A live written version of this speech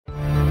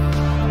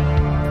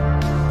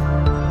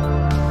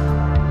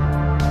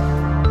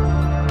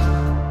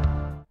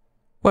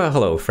Well,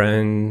 hello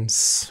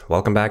friends.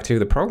 Welcome back to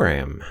the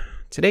program.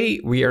 Today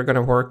we are going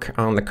to work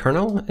on the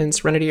kernel in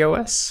Serenity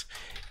OS,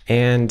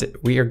 and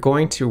we are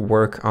going to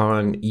work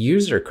on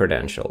user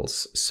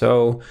credentials.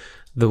 So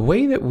the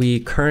way that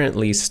we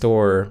currently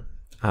store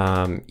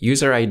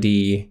user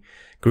ID,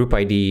 group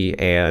ID,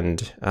 and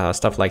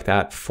stuff like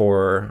that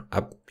for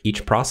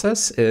each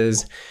process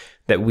is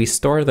that we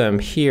store them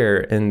here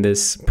in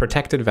this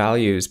protected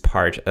values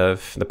part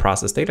of the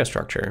process data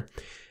structure.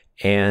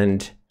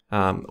 And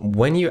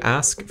when you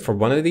ask for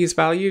one of these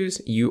values,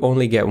 you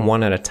only get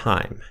one at a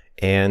time.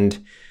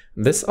 And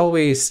this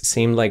always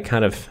seemed like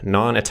kind of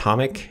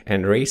non-atomic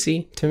and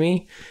racy to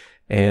me.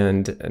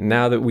 And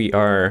now that we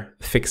are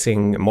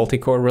fixing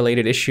multi-core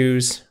related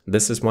issues,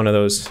 this is one of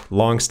those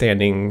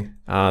long-standing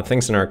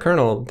things in our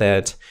kernel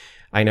that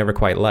I never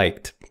quite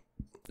liked.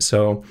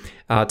 So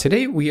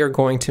today we are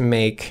going to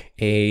make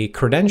a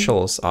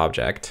credentials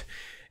object,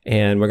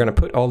 and we're going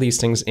to put all these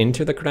things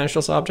into the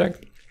credentials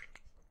object.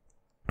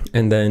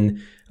 And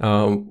then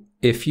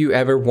if you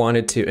ever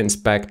wanted to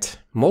inspect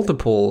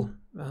multiple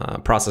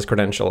process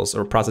credentials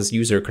or process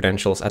user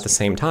credentials at the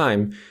same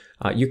time,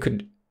 you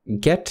could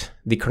get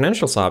the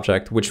credentials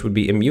object, which would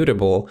be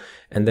immutable,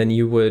 and then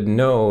you would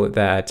know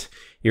that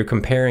you're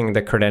comparing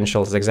the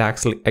credentials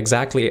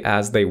exactly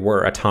as they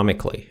were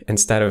atomically,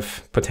 instead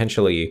of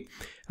potentially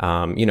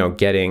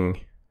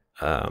getting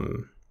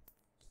an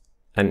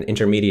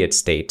intermediate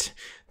state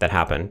that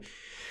happened.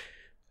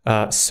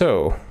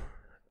 So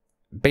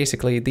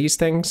basically these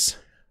things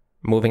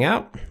moving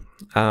out.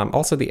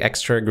 Also the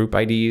extra group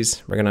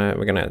IDs, we're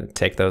gonna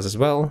take those as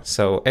well.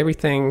 So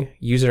everything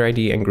user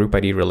ID and group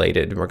ID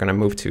related, we're gonna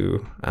move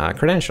to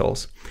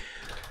credentials.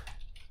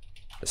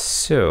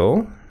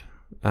 So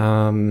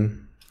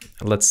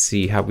let's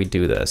see how we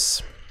do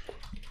this.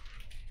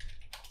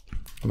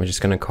 We're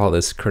just gonna call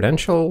this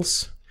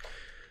credentials.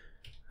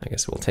 I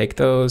guess we'll take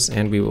those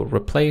and we will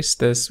replace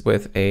this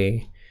with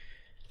a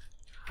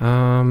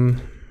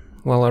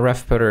a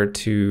ref footer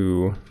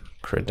to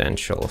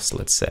credentials,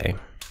 let's say.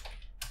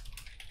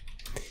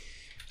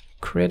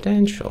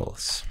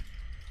 Credentials.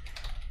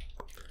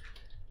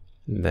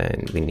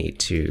 Then we need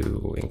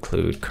to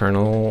include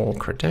kernel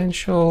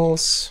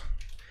credentials.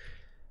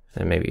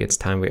 And maybe it's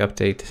time we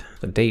update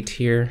the date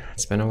here.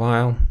 It's been a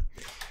while.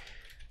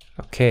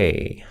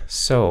 Okay,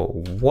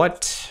 so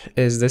what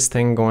is this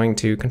thing going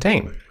to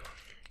contain?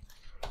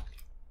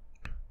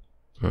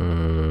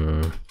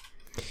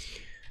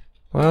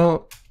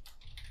 Well,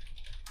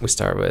 we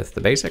start with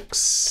the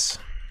basics.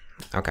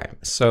 Okay,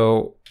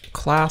 so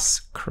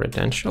class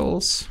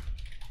credentials.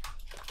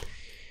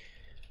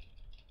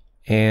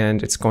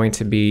 And it's going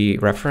to be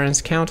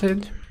reference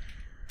counted.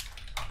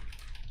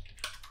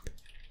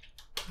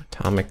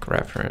 Atomic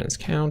reference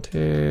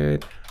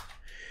counted.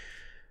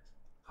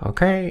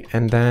 Okay,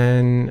 and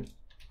then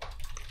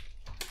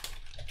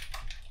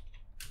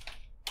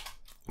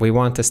we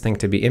want this thing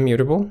to be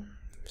immutable.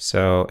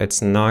 So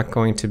it's not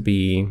going to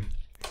be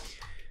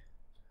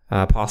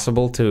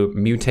possible to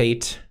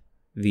mutate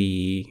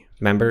the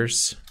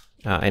members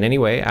in any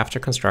way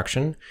after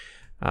construction.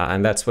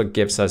 And that's what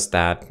gives us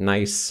that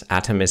nice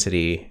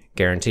atomicity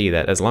guarantee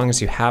that as long as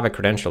you have a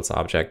credentials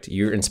object,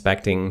 you're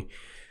inspecting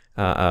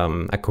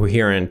a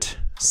coherent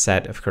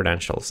set of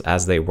credentials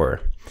as they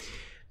were.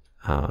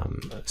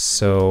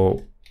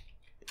 So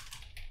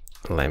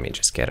let me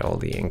just get all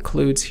the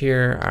includes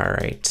here. All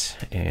right,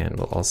 and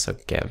we'll also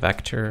get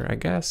vector, I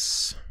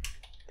guess.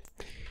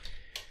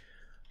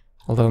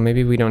 Although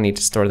maybe we don't need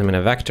to store them in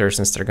a vector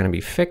since they're going to be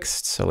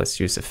fixed. So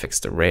let's use a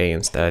fixed array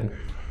instead.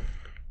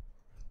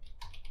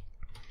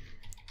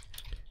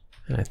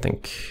 And I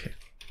think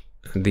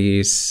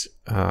these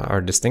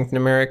are distinct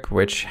numeric,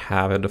 which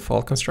have a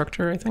default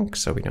constructor, I think.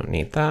 So we don't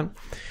need that.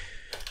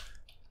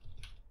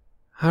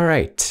 All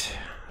right.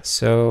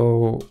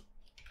 So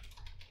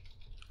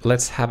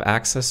let's have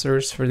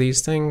accessors for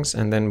these things,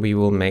 and then we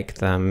will make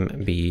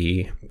them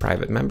be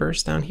private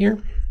members down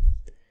here,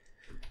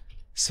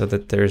 so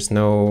that there's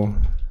no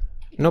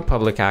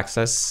public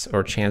access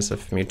or chance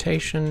of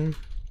mutation.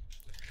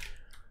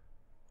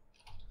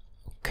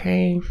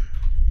 Okay.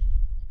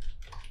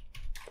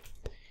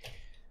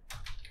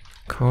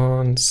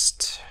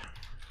 Const.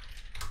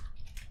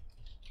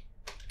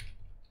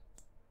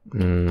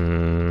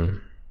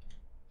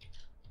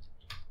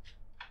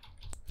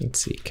 Let's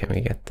see, can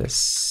we get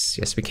this?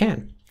 Yes, we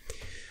can.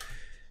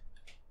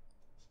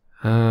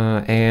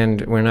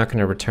 And we're not going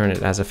to return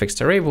it as a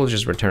fixed array, we'll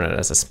just return it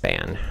as a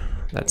span.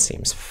 That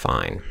seems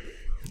fine.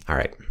 All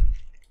right.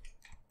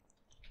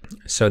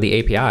 So the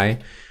API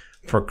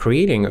for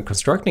creating or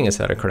constructing a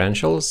set of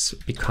credentials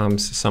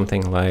becomes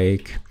something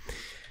like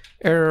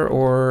error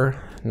or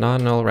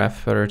non-null ref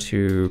footer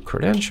to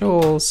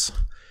credentials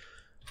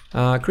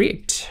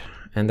create.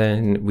 And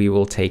then we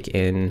will take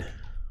in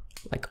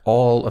like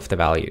all of the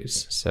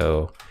values.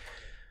 So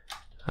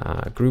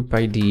group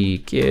ID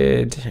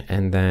gid,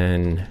 and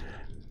then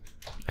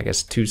I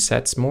guess 2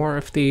 sets more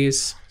of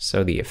these.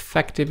 So the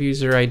effective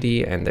user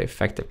ID and the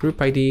effective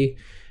group ID,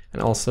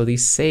 and also the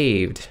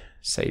saved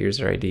set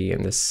user ID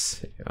and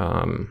this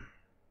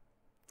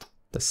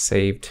the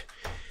saved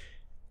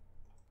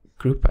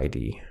group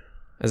ID.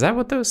 Is that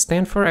what those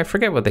stand for? I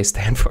forget what they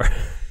stand for.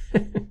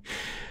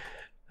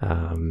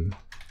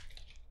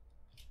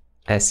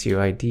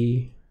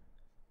 SUID,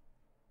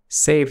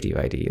 saved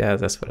UID. Yeah,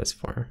 that's what it's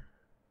for.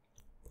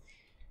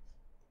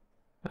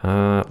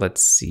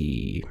 Let's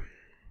see.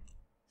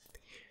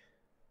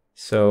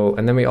 So,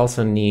 and then we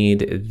also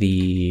need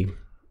the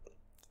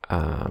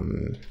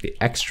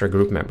extra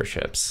group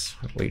memberships,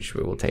 which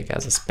we will take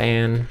as a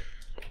span.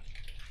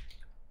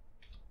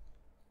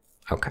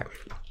 Okay.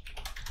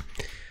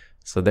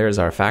 So there's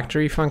our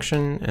factory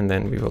function, and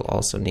then we will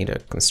also need a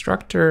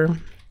constructor,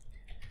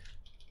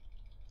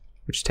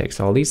 which takes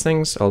all these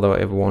things, although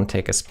it won't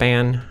take a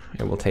span.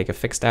 It will take a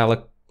fixed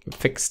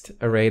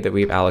array that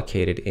we've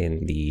allocated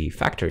in the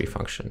factory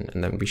function,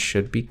 and then we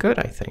should be good,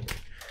 I think.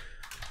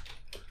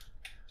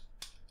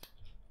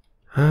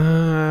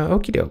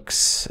 Okie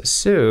dokes.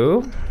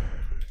 So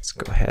let's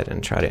go ahead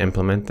and try to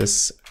implement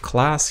this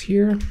class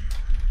here.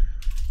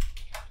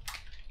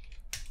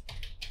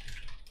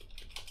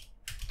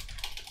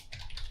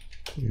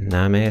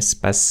 Name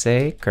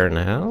space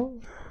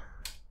kernel.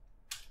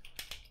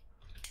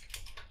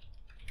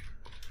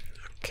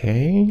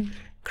 Okay,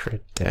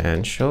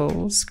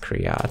 credentials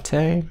create.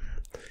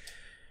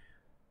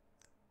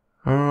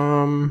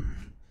 Oh,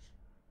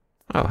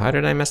 how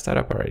did I mess that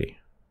up already?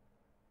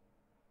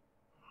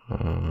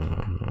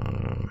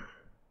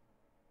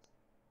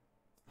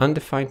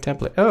 Undefined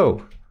template.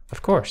 Oh,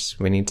 of course,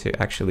 we need to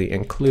actually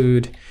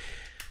include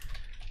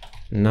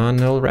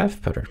non-null ref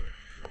footer.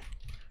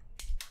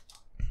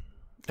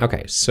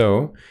 Okay,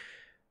 so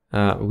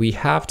we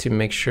have to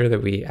make sure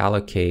that we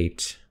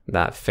allocate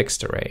that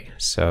fixed array.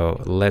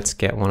 So let's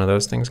get one of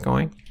those things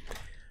going.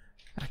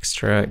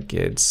 Extra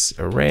gids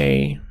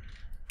array,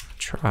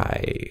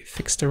 try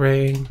fixed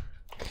array,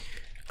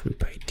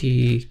 group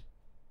ID,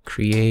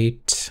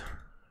 create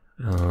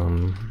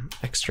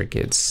extra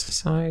gids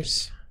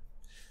size.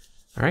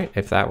 All right,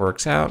 if that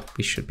works out,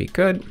 we should be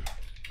good.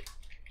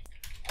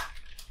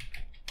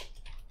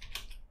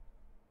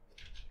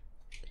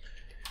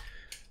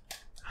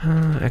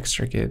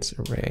 Extra gids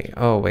array.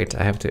 Oh, wait,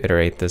 I have to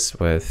iterate this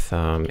with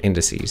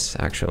indices,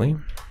 actually,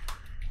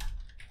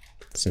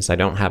 since I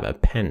don't have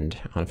append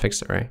on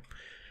fixed array.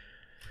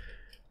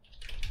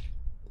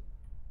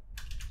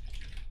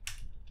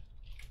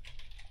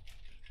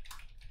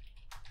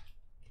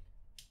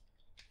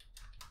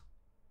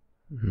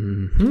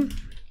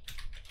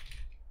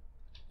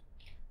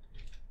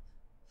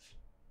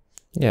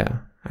 Yeah,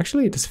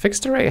 actually, does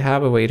fixed array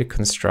have a way to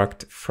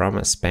construct from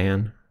a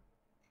span?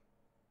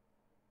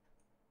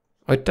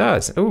 Oh, it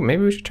does. Oh,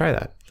 maybe we should try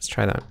that. Let's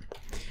try that.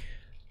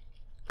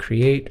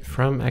 Create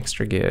from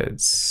extra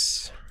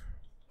gids.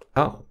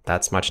 Oh,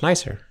 that's much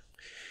nicer.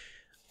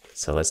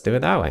 So let's do it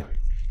that way.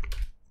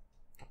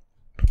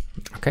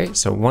 Okay,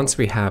 so once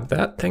we have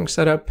that thing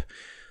set up,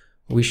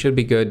 we should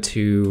be good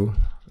to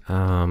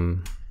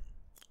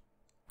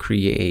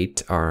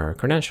create our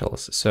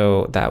credentials.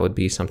 So that would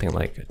be something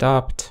like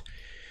adopt.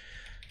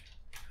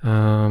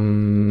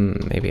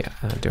 Maybe,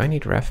 do I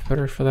need ref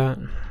footer for that?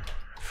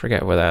 I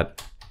forget where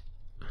that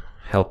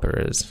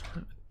helper is.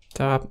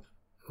 Adopt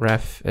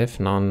ref if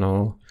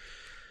non-null.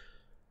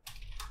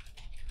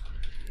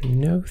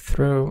 No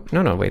throw.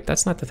 No, wait,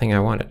 that's not the thing I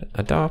wanted.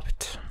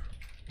 Adopt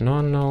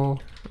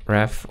non-null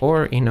ref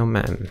or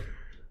enomem.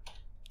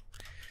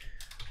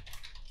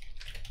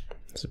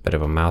 It's a bit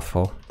of a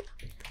mouthful.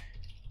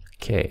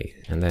 Okay,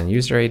 and then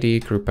user ID,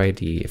 group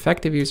ID,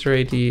 effective user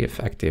ID,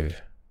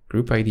 effective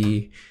group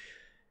ID,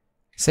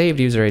 saved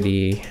user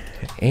ID,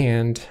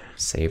 and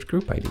saved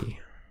group ID,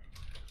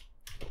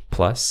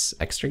 plus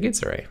extra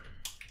gids array.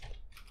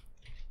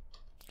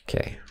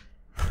 Okay.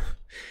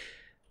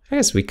 I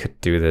guess we could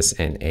do this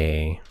in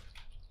a,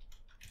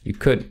 you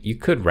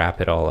could wrap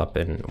it all up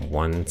in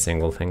one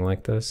single thing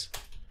like this.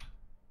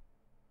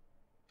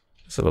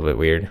 It's a little bit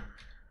weird.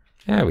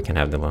 Yeah, we can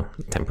have the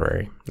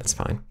temporary, that's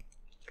fine.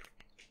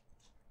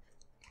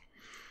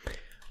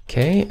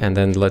 Okay, and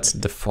then let's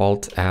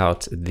default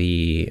out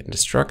the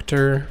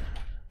destructor.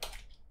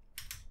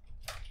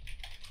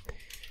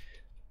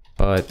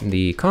 But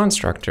the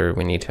constructor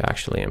we need to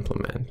actually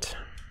implement.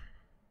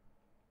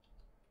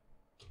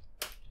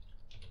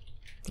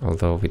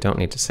 Although we don't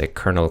need to say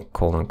kernel :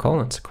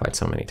 quite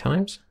so many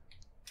times.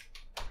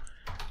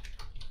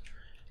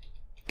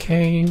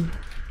 Okay.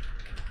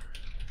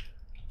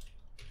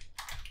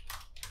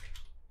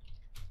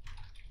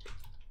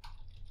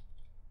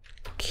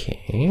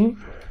 Okay.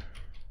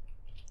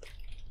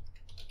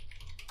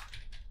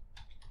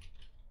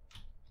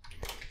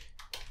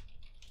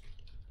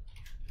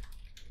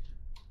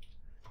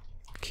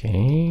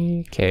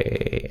 Okay,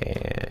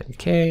 K and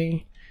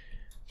K.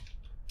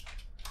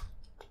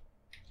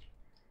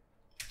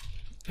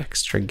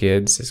 Extra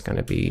gids is going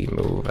to be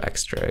move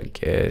extra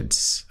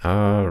gids.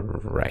 All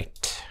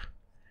right.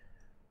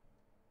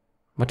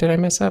 What did I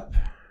mess up?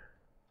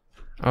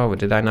 Oh,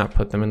 did I not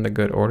put them in the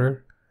good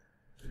order?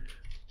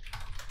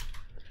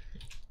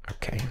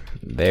 Okay,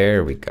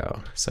 there we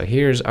go. So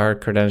here's our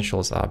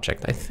credentials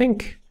object. I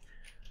think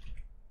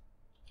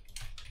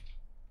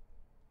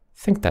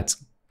think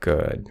that's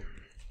good.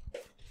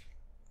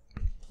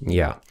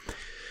 Yeah.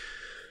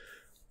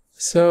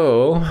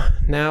 So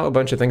now a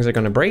bunch of things are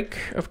going to break,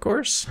 of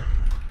course,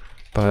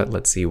 but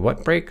let's see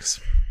what breaks.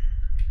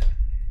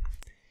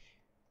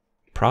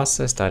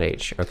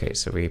 Process.h. Okay,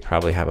 so we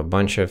probably have a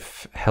bunch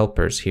of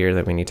helpers here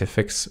that we need to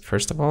fix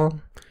first of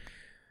all.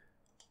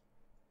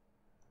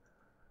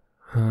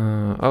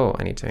 Oh,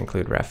 I need to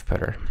include ref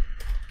putter.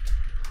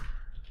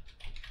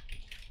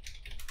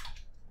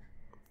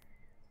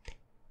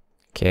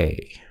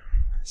 Okay,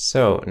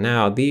 so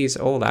now these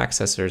old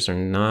accessors are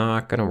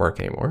not going to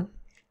work anymore.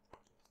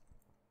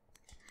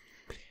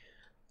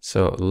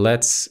 So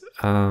let's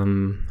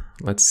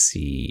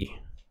see.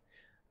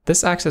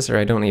 This accessor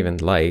I don't even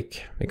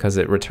like because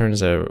it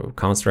returns a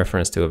const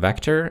reference to a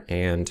vector,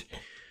 and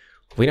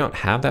we don't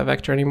have that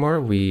vector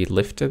anymore. We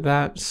lifted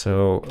that,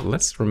 so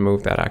let's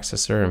remove that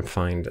accessor and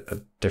find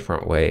a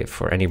different way.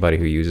 For anybody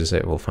who uses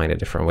it, we'll find a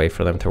different way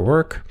for them to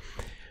work.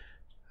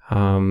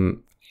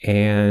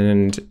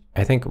 And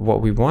I think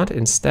what we want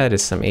instead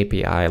is some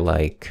API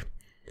like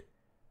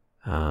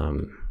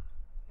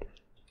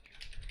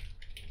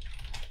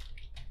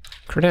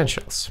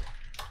credentials.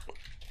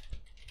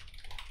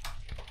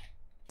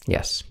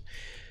 Yes.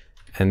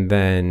 And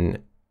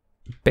then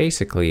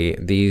basically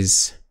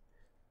these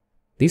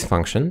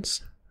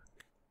functions,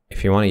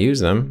 if you want to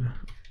use them,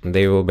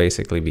 they will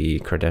basically be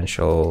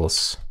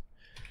credentials,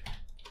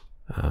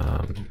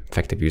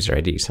 effective user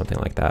ID, something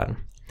like that.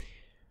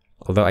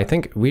 Although I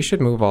think we should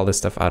move all this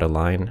stuff out of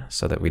line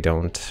so that we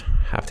don't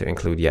have to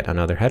include yet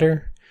another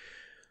header.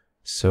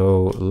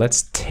 So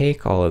let's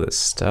take all of this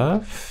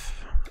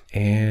stuff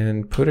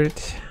and put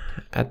it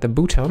at the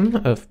bottom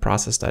of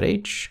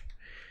process.h.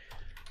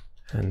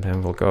 And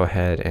then we'll go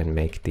ahead and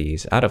make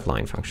these out of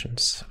line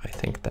functions. I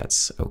think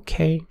that's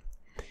okay.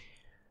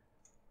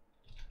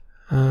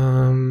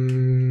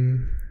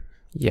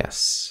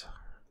 Yes.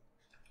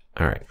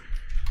 All right.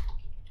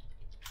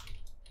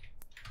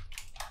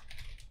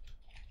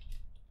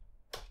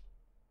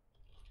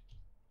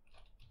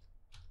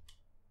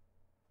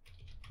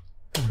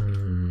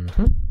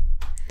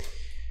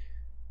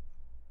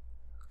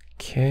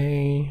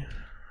 Okay.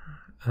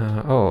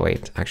 Oh,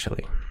 wait,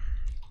 actually.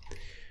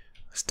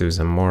 Let's do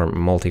some more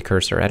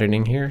multi-cursor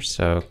editing here.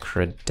 So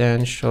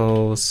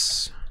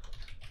credentials.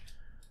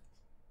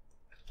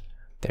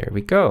 There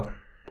we go.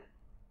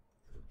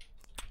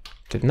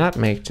 Did not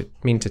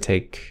mean to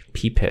take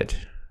ppid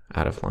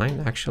out of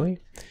line, actually.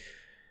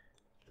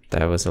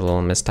 That was a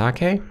little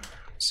mistake.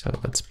 So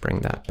let's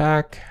bring that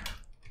back.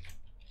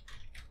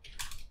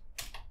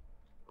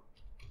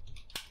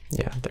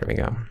 Yeah, there we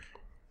go.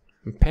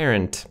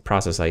 Parent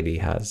process ID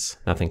has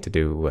nothing to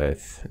do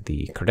with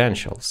the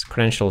credentials.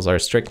 Credentials are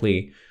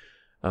strictly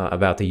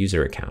about the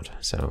user account.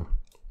 So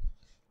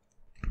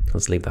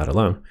let's leave that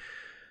alone.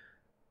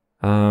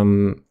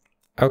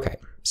 Okay,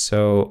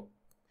 so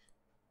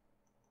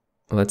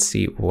let's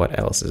see what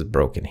else is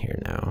broken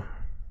here now.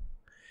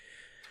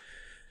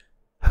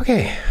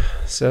 Okay,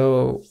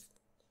 so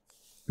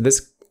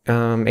this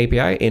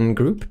API in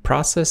group,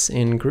 process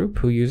in group,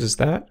 who uses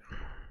that?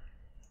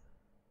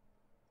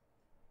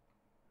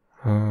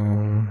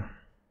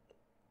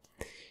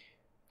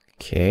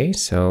 Okay,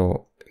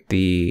 so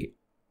the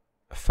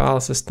file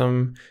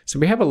system. So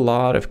we have a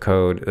lot of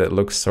code that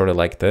looks sort of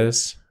like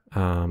this,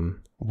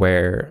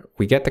 where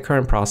we get the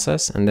current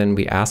process and then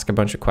we ask a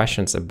bunch of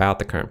questions about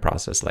the current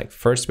process. Like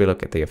first we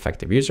look at the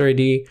effective user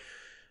ID.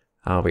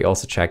 We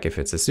also check if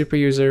it's a super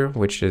user,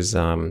 which is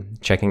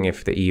checking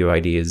if the EU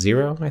ID is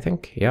 0, I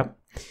think. Yep.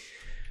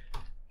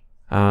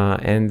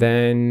 And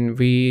then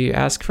we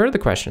ask further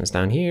questions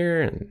down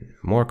here and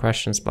more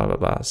questions, blah, blah,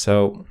 blah.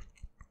 So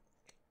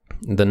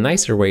the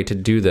nicer way to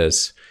do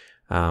this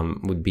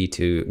would be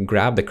to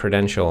grab the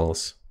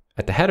credentials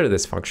at the header of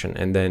this function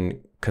and then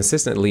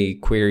consistently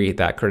query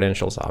that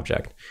credentials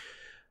object,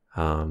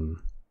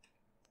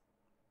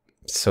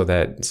 so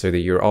that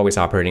you're always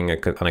operating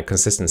on a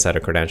consistent set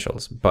of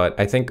credentials. But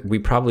I think we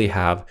probably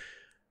have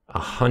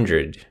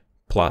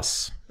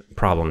 100+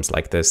 problems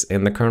like this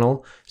in the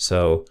kernel.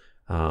 So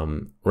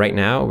right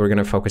now we're going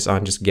to focus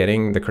on just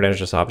getting the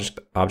credentials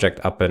object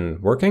up and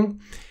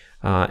working.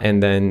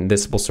 And then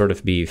this will sort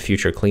of be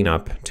future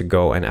cleanup to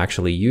go and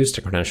actually use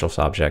the credentials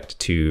object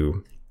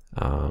to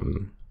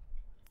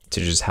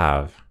just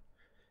have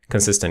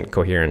consistent,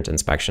 coherent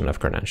inspection of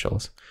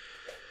credentials.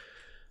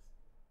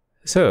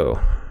 So,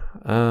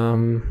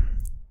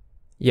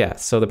 yeah,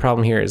 so the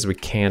problem here is we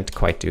can't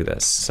quite do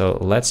this. So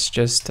let's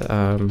just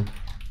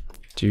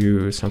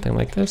do something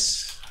like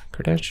this,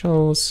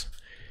 credentials.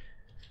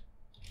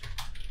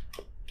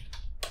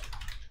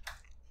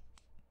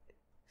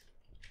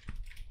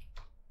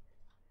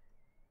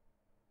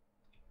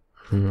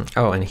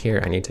 Oh, and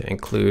here I need to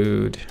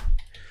include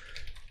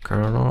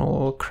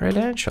kernel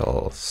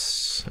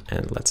credentials.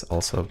 And let's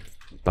also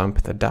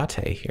bump the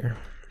date here.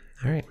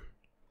 All right.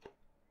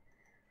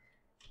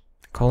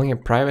 Calling a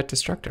private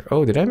destructor.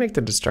 Oh, did I make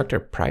the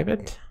destructor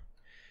private?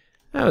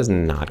 That was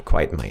not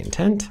quite my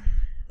intent.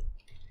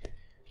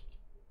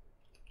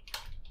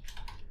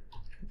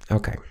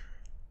 Okay.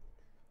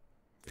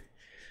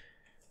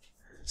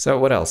 So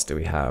what else do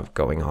we have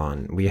going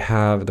on? We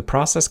have the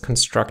process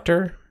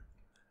constructor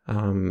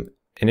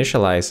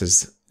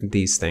initializes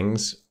these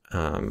things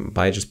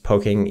by just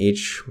poking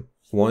each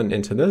one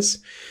into this.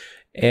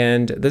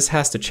 And this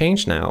has to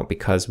change now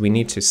because we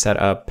need to set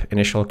up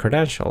initial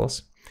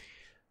credentials.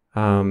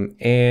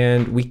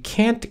 And we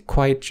can't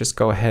quite just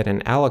go ahead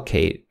and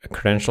allocate a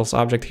credentials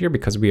object here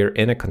because we are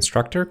in a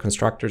constructor.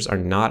 Constructors are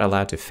not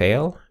allowed to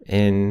fail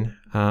in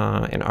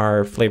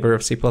our flavor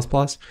of C++.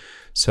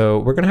 So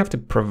we're going to have to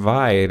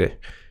provide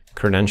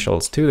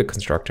credentials to the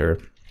constructor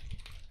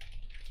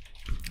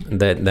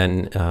that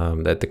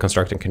the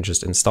constructor can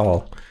just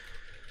install.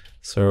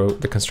 So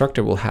the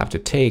constructor will have to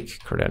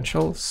take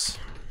credentials,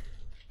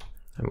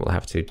 and we'll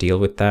have to deal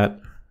with that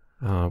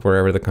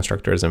wherever the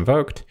constructor is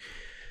invoked.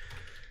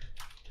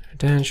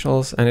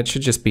 Credentials, and it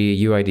should just be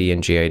UID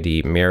and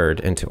GID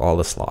mirrored into all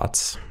the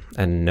slots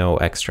and no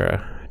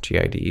extra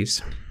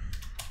GIDs.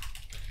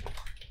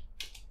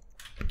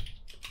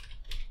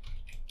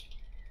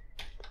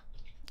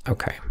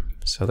 Okay,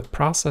 so the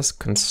process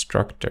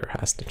constructor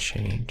has to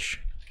change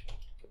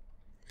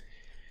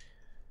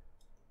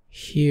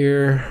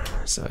here.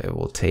 So it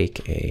will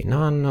take a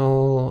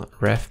non-null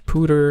ref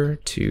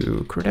pooter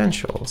to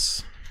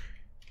credentials.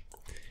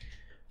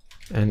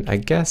 And I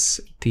guess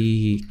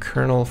the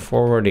kernel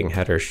forwarding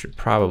header should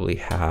probably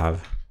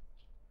have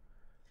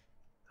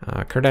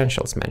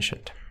credentials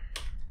mentioned.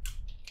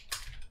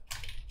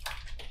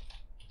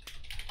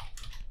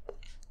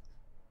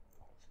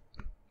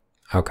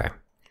 Okay.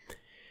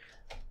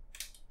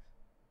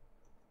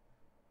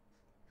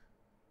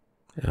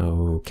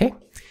 Okay.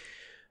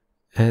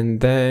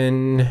 And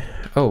then,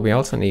 oh, we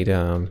also need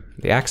the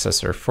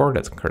accessor for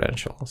the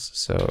credentials.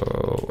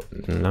 So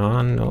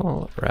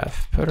non-null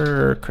ref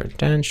pooter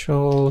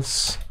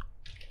credentials.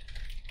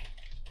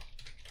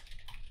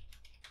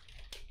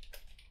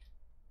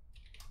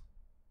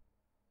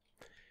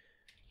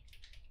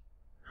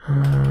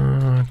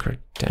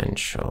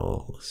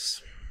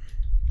 Credentials.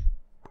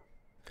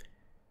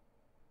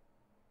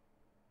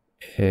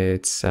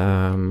 It's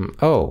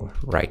oh,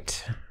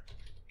 right.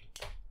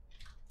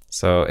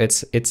 So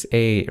it's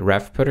a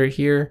ref pooter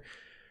here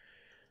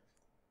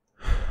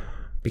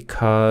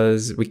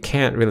because we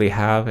can't really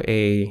have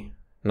a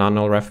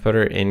non-null ref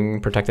pooter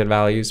in protected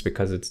values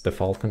because it's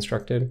default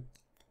constructed.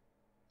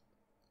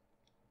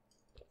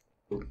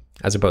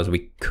 I suppose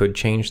we could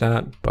change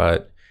that,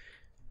 but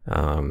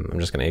I'm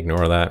just going to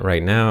ignore that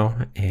right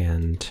now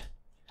and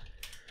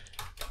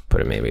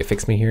put maybe a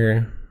fix me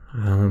here.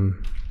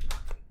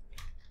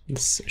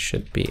 This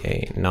should be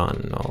a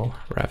non-null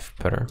ref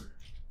pooter.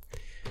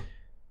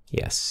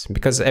 Yes,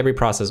 because every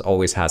process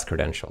always has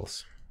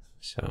credentials.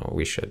 So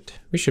we should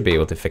be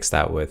able to fix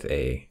that with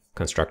a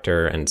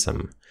constructor and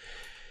some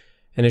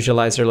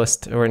initializer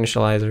list or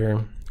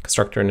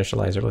constructor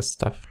initializer list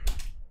stuff.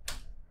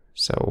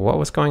 So what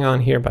was going on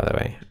here, by the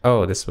way?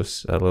 Oh, this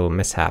was a little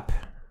mishap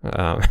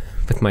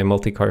with my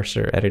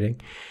multi-cursor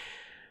editing.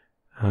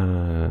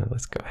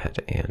 Let's go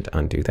ahead and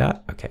undo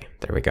that. Okay,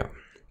 there we go.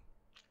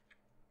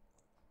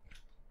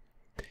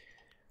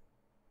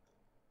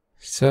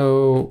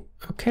 So,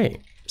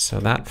 okay. So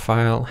that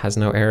file has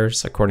no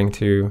errors according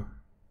to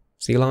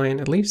CLine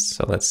at least.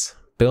 So let's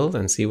build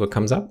and see what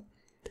comes up.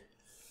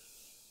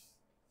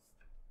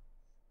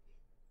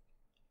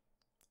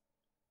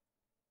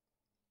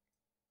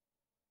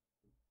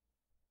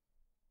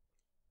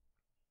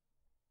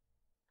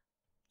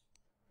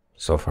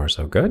 So far,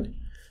 so good.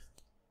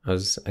 I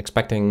was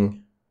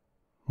expecting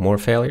more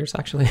failures,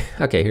 actually.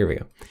 Okay, here we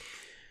go.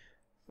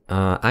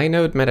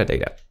 inode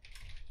metadata.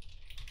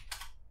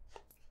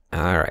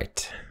 All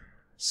right.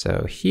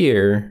 So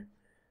here,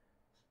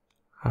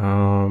 we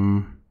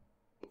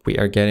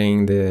are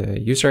getting the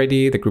user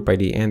ID, the group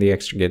ID, and the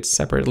extra git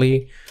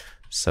separately.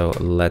 So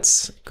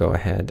let's go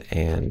ahead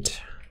and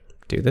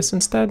do this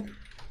instead.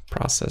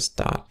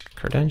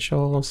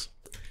 Process.credentials,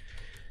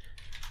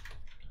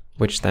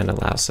 which then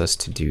allows us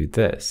to do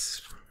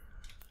this.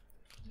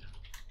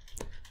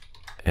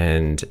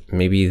 And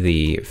maybe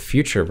the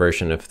future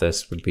version of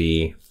this would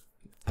be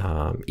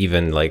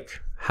even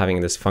like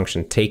having this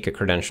function take a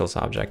credentials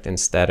object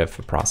instead of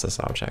a process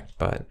object.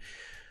 But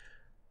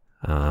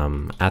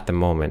at the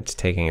moment,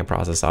 taking a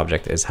process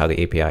object is how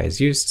the API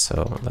is used.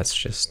 So let's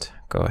just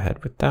go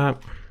ahead with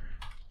that.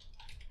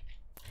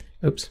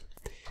 Oops.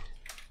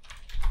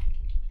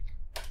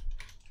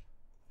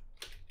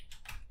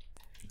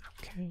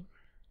 Okay.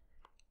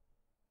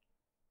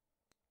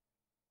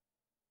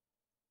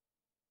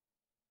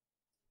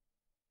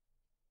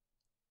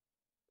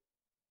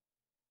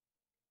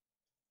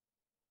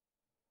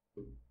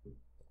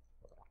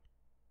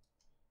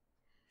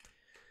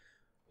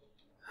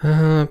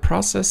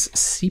 Process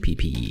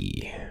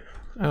CPP.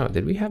 Oh,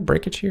 did we have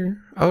breakage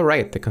here? Oh,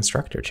 right, the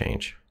constructor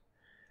change.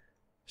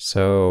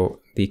 So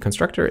the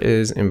constructor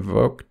is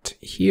invoked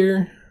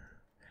here.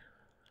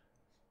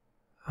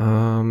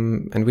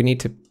 And we need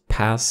to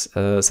pass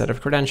a set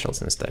of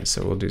credentials instead.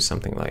 So we'll do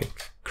something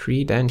like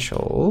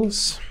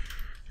credentials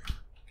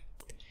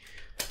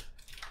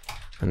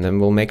And then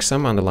we'll make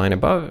some on the line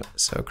above.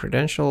 So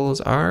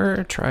credentials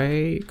are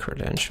try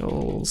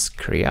credentials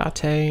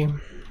create.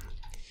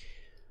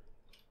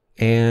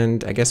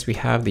 And I guess we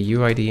have the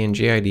UID and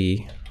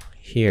GID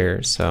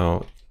here.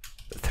 So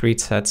 3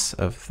 sets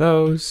of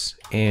those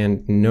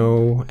and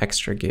no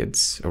extra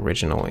GIDs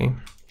originally.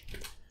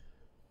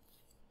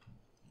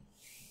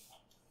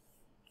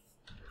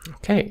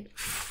 Okay,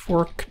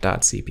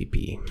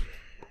 fork.cpp.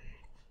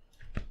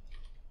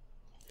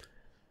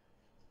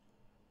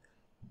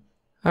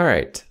 All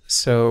right,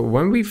 so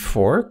when we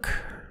fork,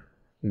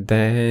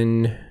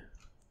 then,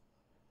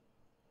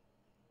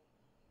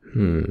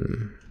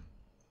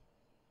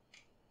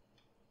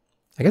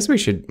 I guess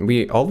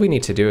all we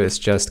need to do is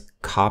just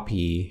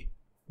copy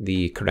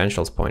the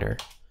credentials pointer,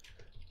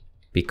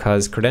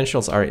 because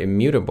credentials are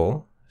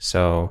immutable.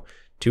 So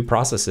 2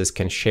 processes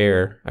can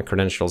share a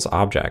credentials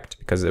object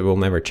because it will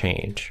never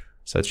change.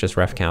 So it's just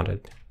ref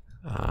counted.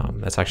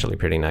 That's actually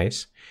pretty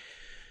nice.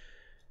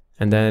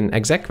 And then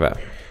execva.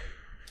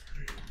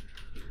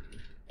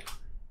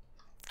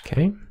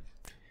 Okay.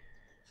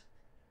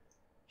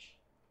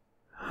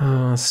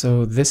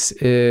 So this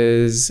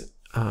is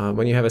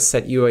when you have a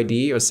set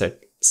UID or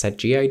set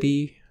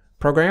GID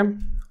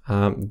program,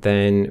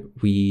 then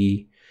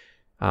we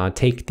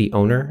take the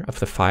owner of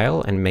the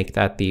file and make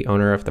that the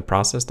owner of the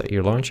process that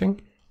you're launching,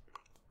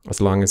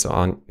 as long as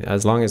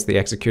the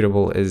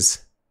executable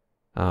is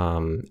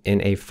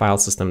in a file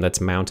system that's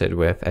mounted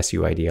with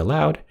SUID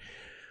allowed.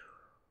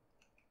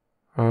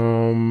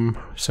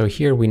 So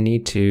here we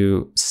need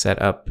to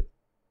set up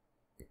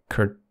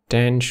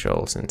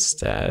credentials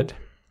instead.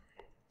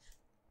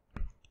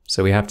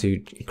 So we have to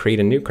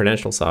create a new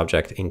credentials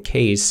object in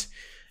case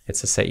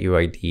it's a set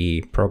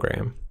UID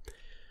program.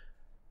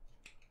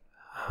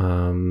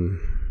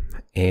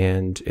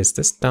 And is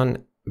this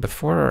done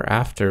before or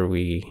after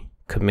we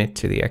commit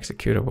to the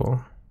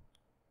executable?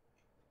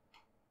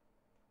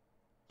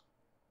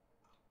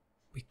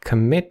 We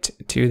commit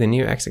to the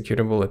new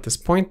executable at this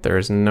point. There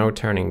is no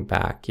turning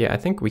back. Yeah, I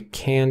think we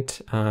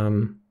can't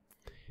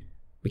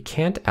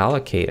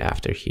allocate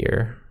after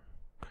here.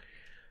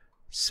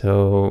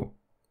 So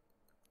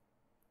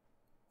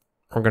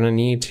we're gonna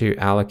need to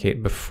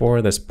allocate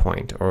before this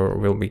point or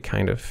we'll be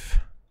kind of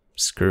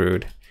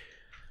screwed.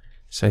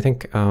 So I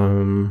think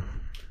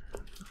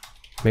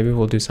maybe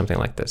we'll do something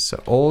like this.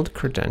 So old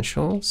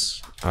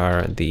credentials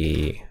are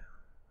the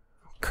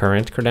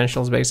current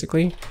credentials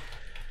basically.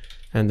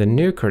 And the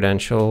new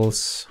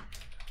credentials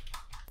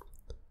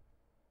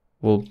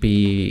will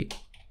be,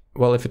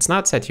 well, if it's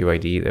not set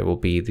UID, that will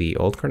be the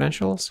old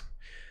credentials.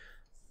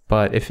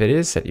 But if it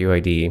is set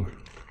UID,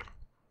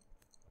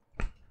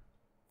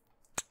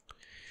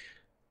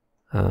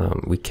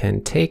 we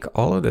can take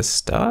all of this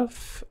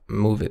stuff,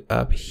 move it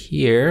up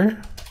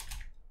here,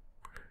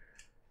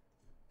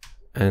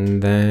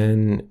 and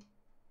then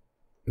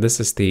this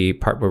is the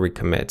part where we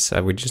commit.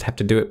 So we just have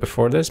to do it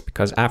before this,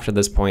 because after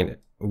this point,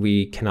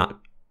 we cannot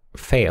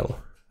fail.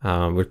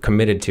 We're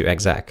committed to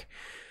exec.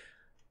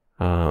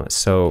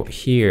 So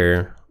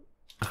here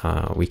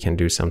we can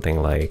do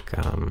something like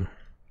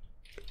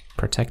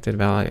protected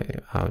value,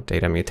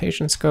 data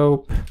mutation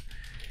scope,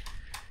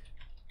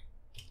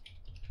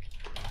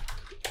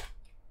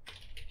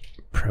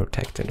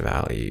 protected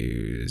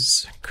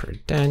values,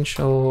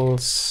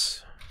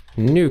 credentials,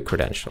 new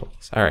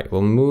credentials. All right,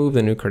 we'll move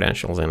the new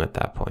credentials in at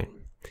that point.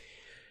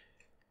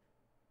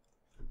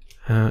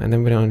 And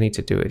then we don't need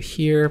to do it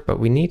here, but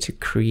we need to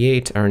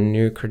create our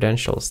new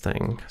credentials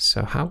thing.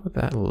 So how would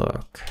that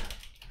look?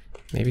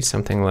 Maybe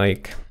something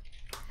like,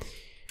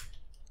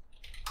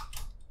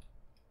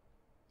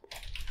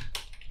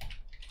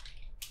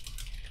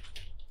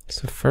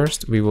 so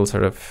first we will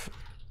sort of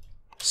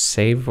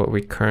save what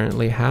we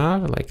currently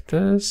have like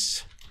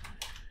this.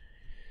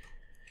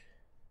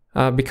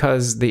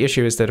 Because the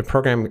issue is that a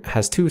program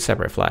has 2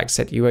 separate flags,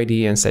 set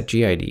UID and set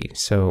GID.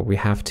 So we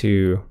have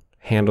to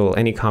handle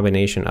any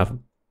combination of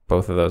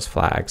both of those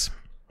flags.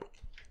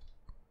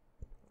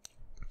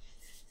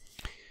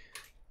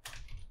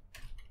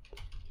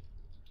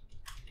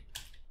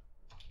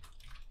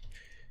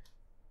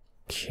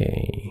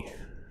 Okay,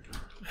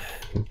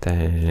 and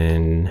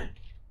then,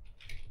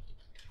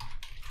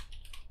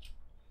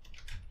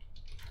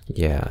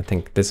 yeah, I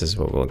think this is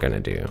what we're gonna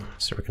do.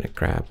 So we're gonna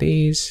grab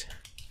these.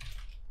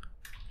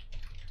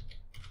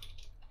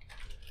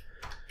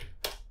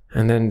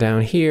 And then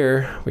down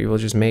here, we will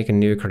just make a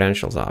new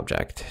credentials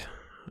object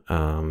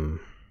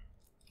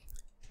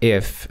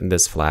if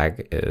this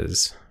flag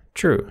is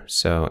true.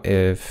 So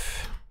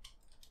if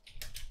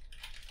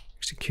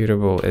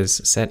executable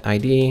is set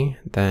ID,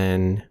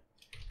 then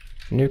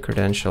new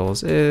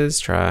credentials is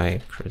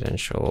try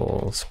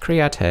credentials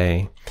create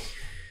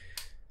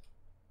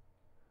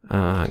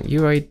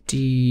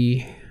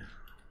UID,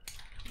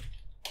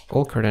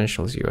 old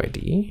credentials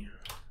UID,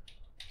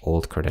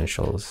 old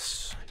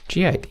credentials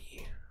GID.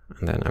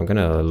 And then I'm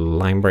gonna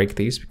line break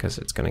these because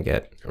it's gonna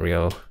get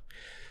real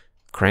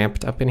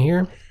cramped up in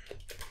here.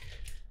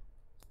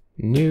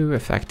 New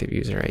effective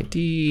user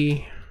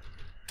ID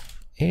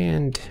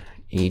and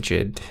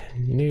egid,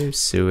 new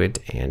suid,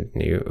 and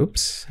new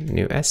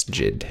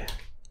sgid.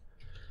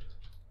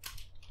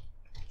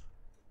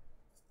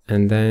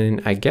 And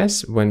then I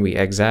guess when we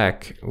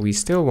exec, we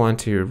still want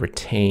to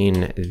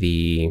retain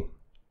the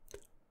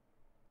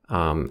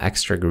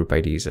extra group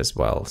IDs as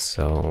well.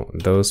 So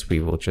those we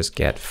will just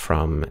get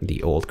from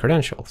the old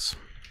credentials.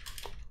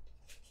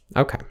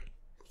 Okay.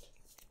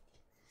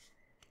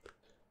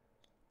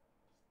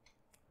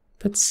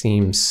 That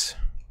seems,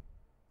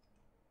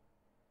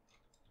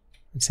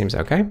 it seems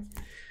okay.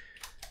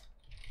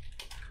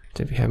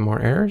 Did we have more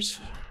errors?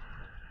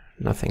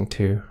 Nothing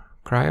to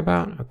cry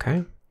about,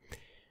 okay.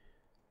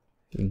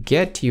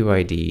 Get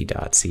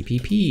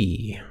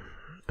uid.cpp,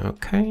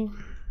 okay.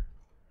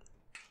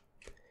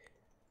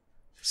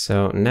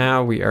 So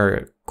now we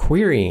are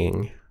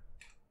querying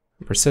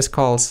for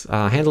syscalls,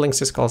 handling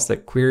syscalls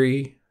that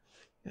query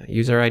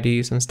user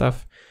IDs and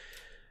stuff.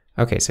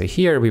 Okay, so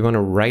here we want to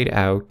write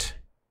out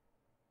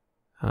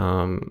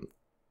all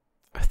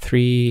the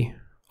three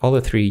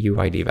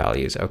UID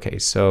values. Okay,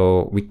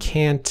 so we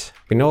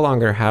no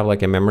longer have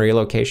like a memory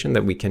location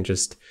that we can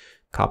just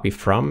copy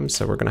from.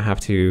 So we're gonna have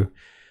to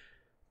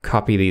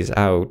copy these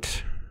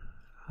out.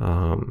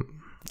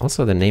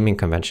 Also the naming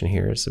convention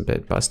here is a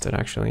bit busted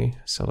actually.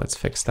 So let's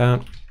fix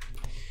that.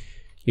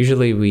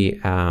 Usually we,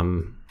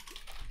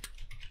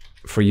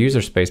 for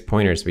user space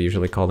pointers, we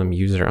usually call them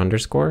user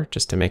underscore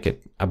just to make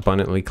it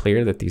abundantly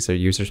clear that these are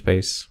user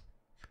space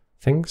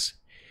things.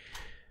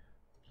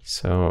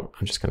 So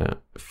I'm just gonna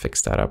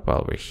fix that up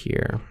while we're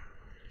here.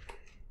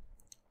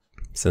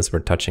 Since we're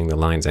touching the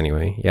lines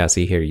anyway. Yeah,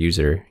 see here,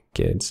 user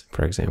gids,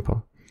 for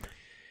example.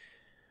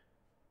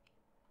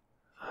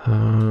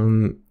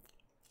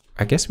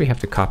 I guess we have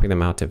to copy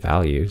them out to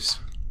values.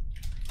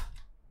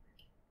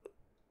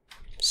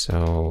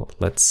 So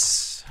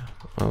let's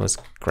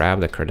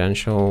grab the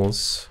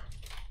credentials.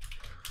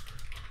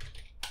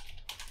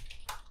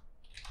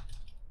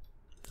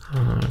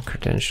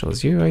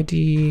 Credentials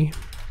UID.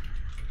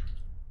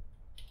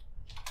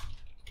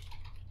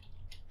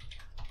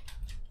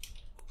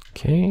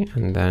 Okay,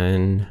 and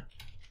then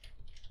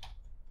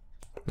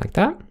like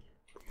that.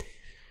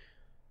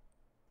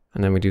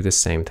 And then we do the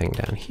same thing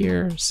down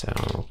here.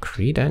 So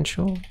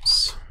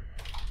credentials.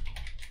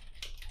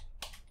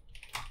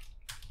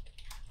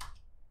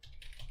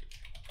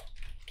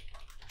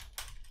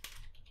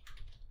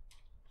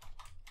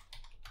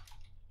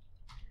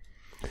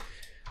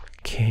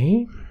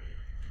 Okay.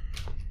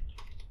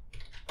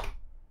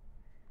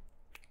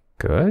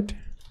 Good.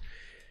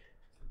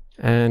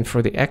 And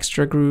for the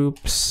extra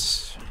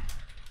groups,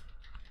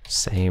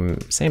 same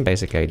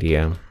basic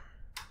idea.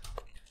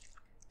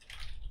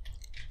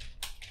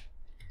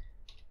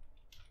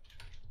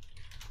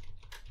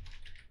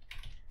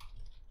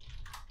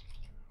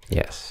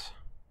 Yes.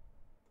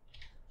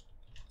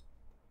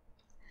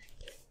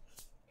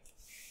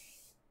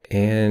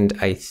 And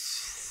I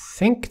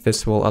think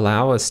this will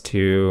allow us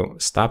to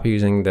stop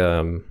using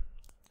the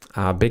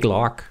big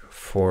lock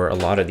for a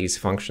lot of these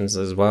functions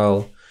as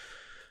well,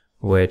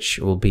 which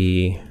will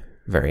be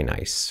very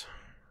nice.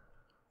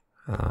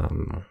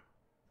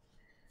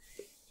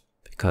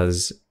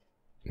 Because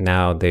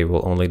now they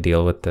will only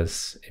deal with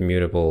this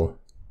immutable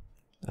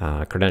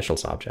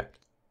credentials object.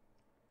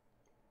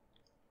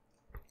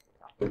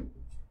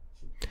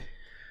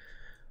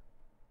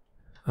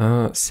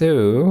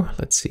 So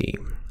let's see.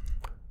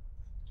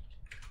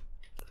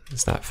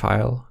 Is that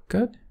file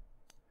good?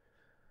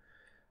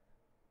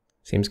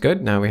 Seems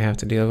good. Now we have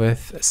to deal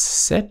with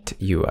set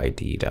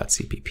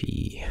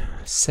uid.cpp.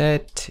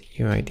 Set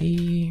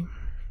uid.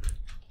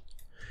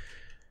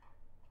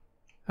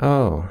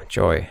 Oh,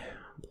 joy.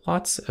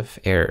 Lots of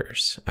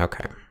errors.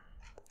 Okay.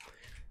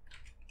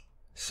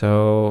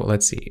 So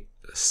let's see.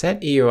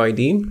 Set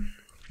EUID.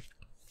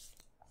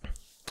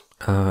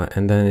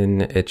 And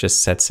then it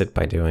just sets it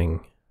by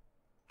doing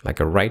like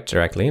a write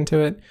directly into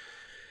it.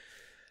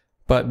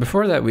 But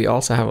before that, we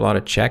also have a lot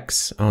of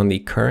checks on the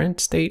current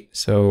state.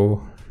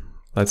 So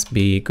let's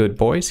be good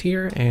boys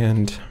here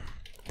and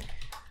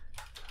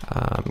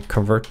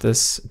convert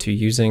this to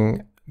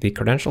using the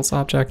credentials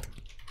object.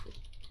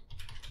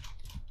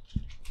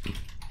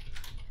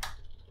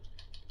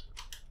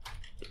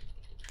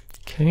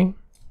 Okay.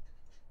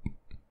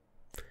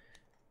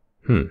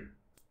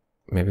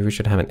 Maybe we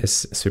should have an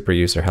is super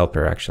user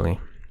helper actually.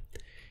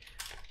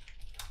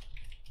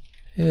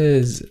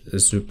 Is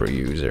super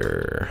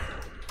user.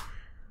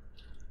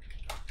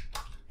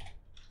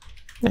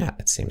 Yeah,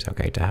 it seems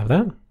okay to have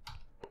that.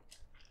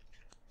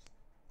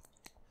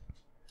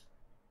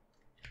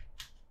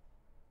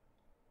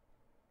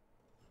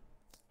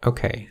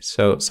 Okay,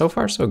 so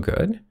far so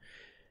good.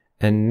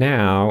 And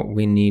now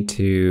we need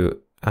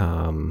to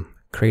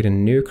create a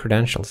new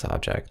credentials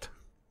object.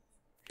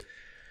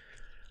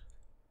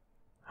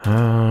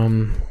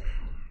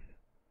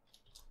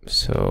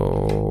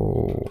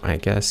 So I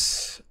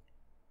guess,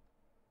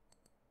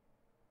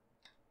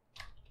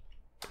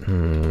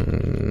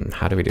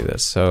 how do we do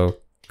this? So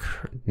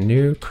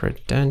new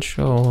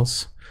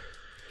credentials,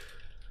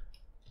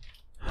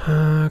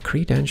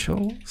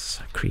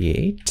 credentials,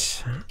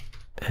 create,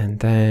 And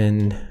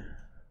then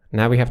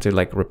now we have to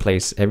like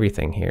replace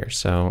everything here.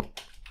 So,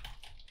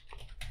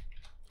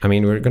 I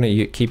mean, we're going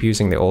to keep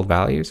using the old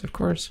values, of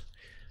course.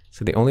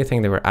 So the only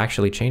thing that we're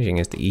actually changing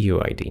is the EU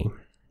ID.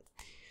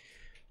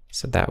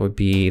 So that would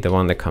be the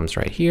one that comes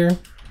right here.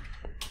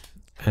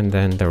 And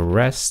then the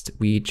rest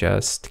we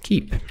just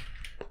keep.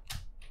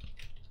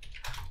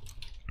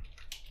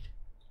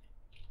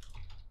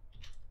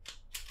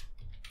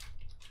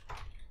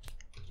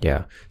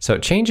 Yeah, so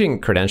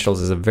changing credentials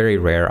is a very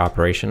rare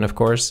operation, of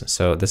course.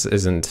 So this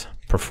isn't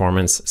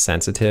performance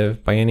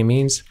sensitive by any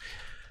means.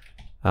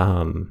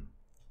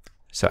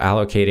 So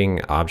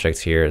allocating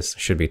objects here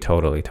should be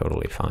totally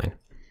fine.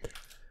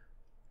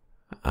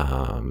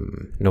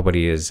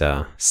 Nobody is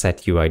set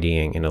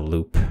UIDing in a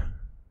loop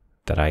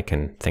that I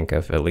can think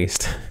of, at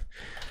least.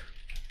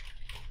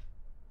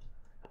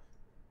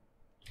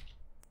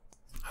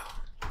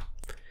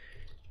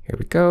 Here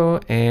we go,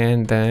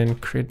 and then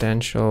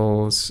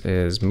credentials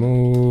is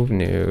move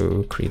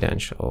new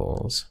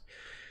credentials.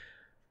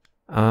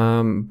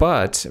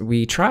 But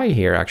we try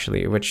here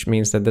actually, which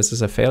means that this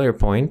is a failure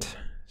point.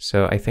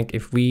 So I think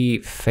if we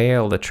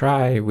fail the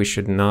try, we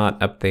should not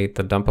update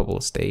the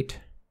dumpable state.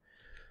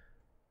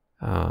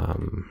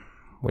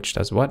 Which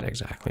does what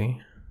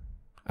exactly?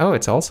 Oh,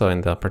 it's also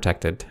in the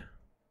protected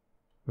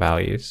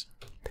values.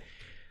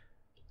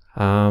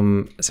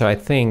 So I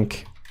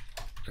think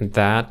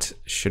that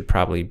should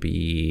probably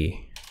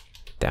be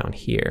down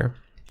here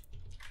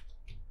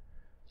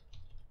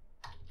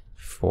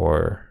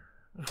for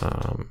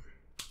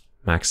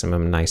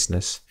maximum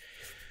niceness.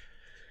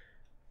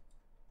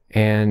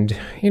 And,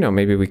 you know,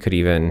 maybe we could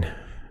even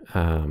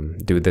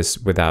do this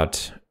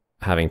without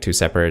having two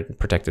separate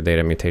protected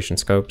data mutation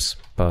scopes.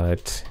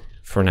 But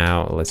for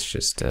now, let's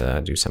just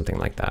do something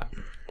like that.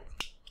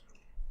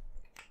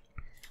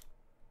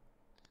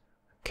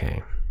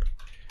 Okay.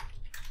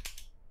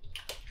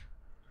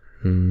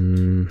 I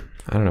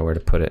don't know where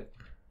to put it.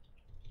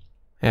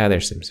 Yeah,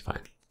 there seems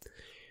fine.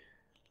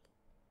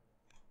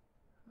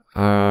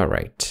 All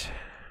right.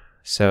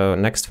 So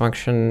next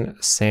function,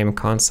 same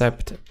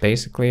concept,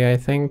 basically, I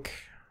think.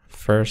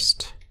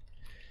 First,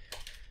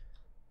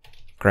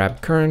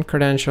 grab current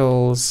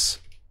credentials,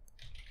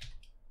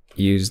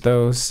 use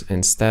those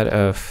instead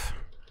of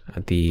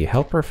the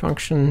helper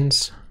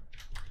functions.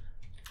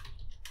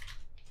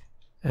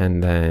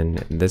 And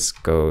then this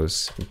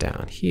goes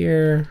down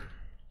here.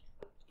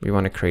 We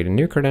want to create a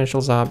new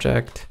credentials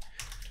object.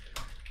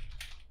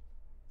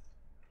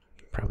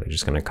 Probably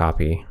just going to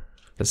copy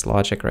this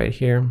logic right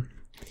here.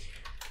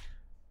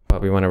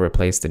 But we want to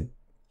replace the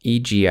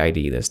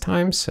EGID this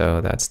time. So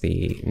that's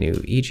the new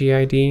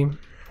EGID.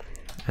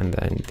 And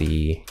then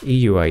the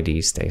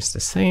EUID stays the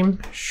same.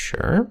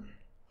 Sure.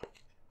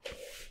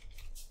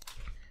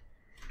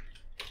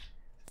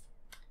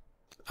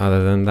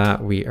 Other than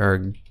that, we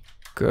are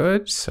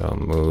good. So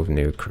move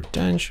new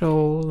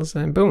credentials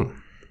and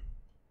boom.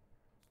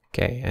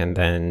 Okay, and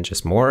then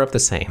just more of the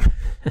same.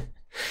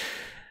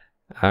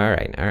 All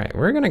right,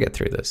 we're gonna get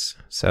through this.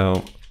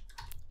 So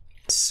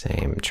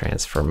same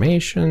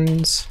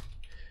transformations.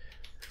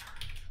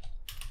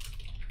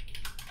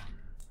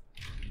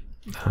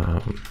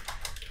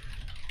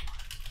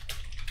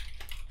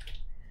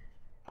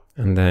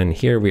 And then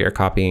here we are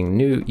copying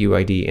new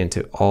UID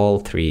into all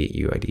three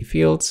UID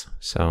fields.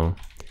 So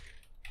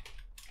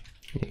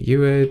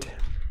UID.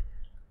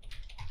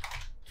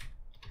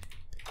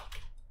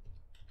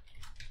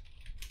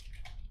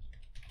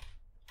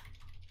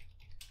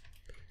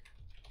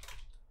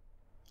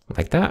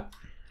 Like that.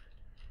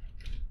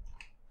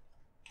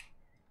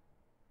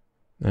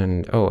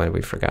 And oh, and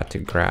we forgot to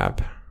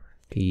grab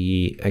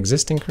the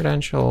existing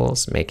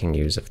credentials, making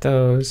use of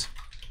those.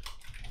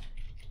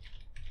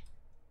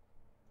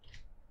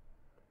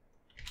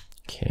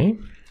 Okay.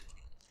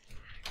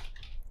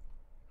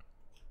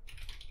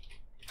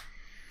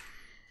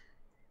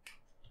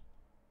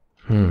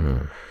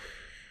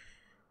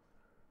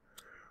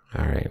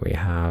 All right, we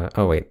have,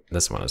 oh wait,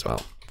 this one as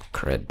well.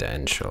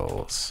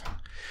 Credentials.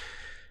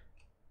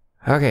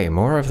 Okay,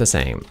 more of the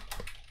same.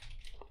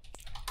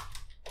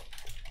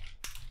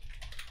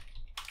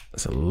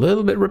 It's a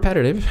little bit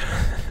repetitive,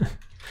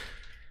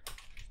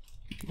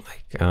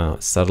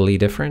 like subtly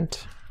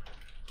different,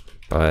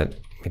 but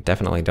we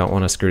definitely don't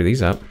want to screw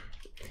these up.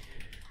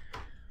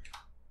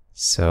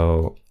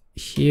 So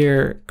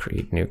here,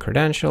 create new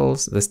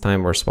credentials. This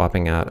time we're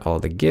swapping out all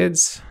the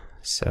GIDs.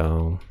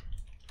 So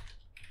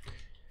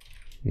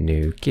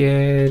new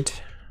GID,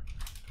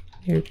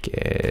 new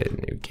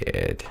GID, new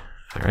GID.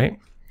 All right.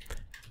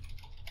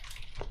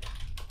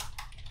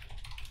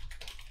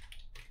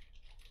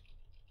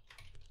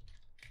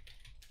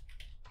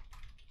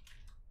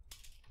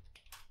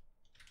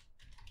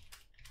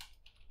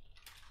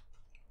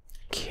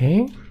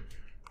 Okay,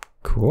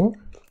 cool.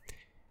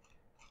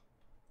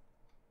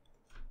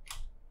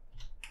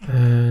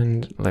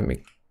 And let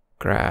me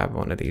grab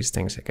one of these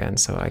things again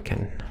so I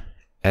can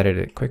edit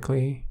it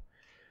quickly.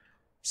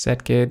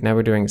 Set GID. Now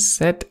we're doing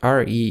set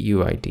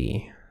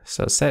REUID.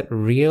 So set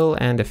real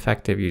and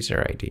effective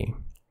user ID.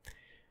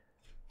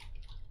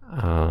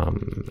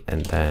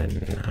 And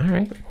then, all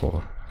right,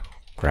 we'll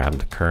grab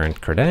the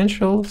current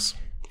credentials.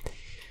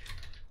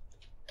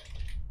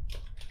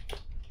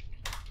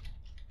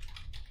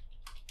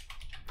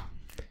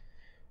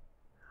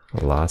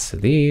 Lots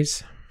of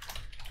these.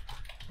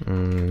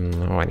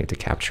 Oh, I need to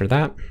capture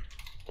that.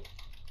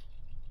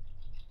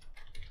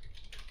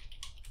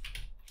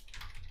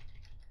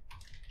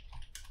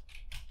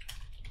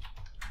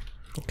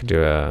 I could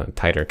do a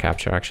tighter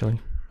capture, actually.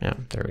 Yeah,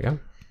 there we go.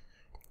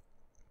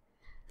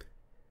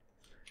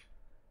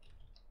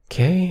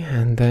 Okay,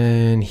 and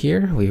then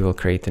here we will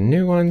create the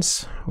new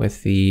ones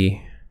with the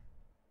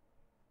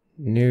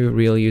new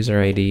real user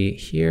ID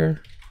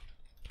here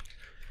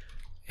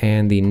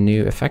and the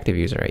new effective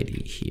user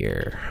ID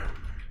here.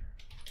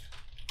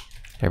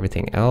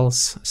 Everything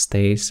else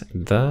stays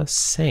the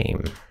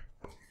same.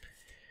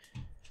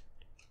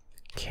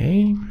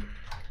 Okay.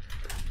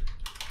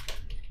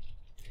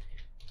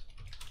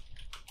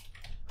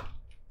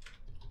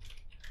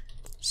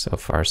 So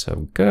far,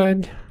 so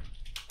good.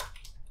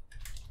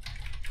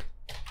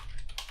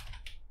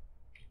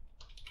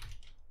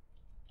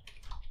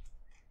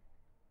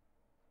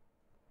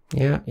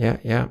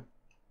 Yeah.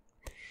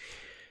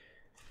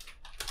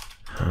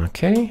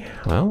 Okay,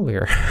 well,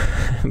 we're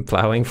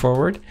plowing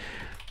forward.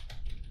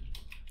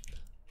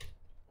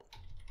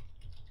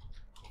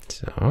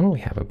 So we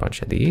have a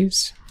bunch of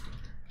these.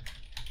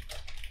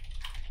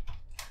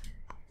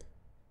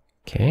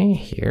 Okay,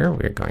 here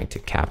we're going to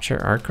capture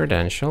our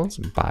credentials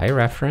by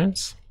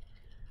reference.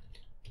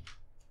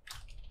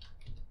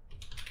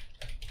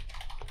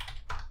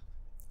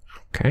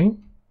 Okay.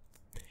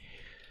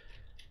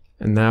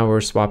 And now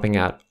we're swapping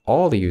out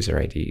all the user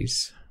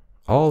IDs,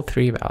 all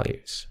 3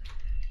 values.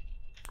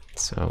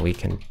 So we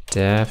can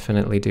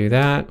definitely do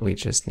that. We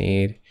just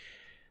need,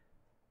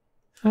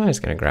 I'm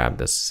just gonna grab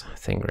this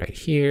thing right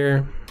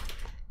here.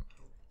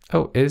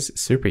 Oh, is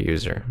super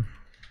user.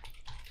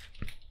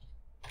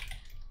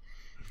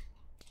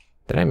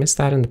 Did I miss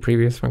that in the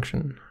previous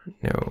function?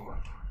 No.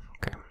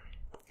 Okay.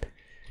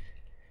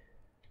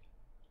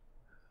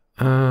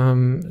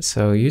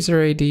 So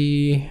user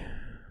ID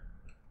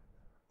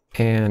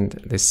and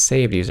the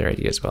saved user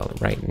ID as well.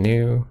 Write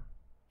new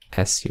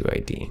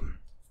SUID.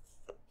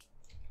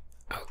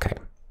 Okay.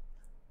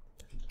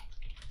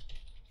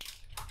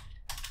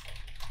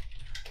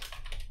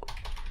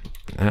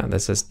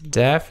 This is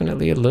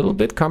definitely a little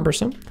bit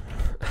cumbersome,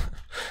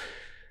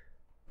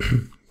 but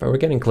we're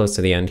getting close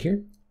to the end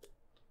here.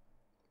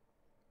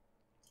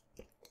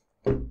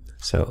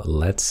 So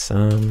let's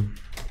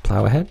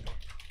plow ahead.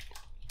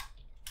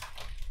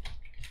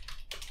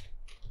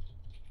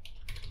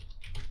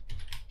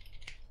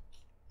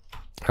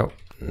 Oh,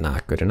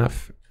 not good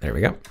enough. There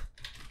we go.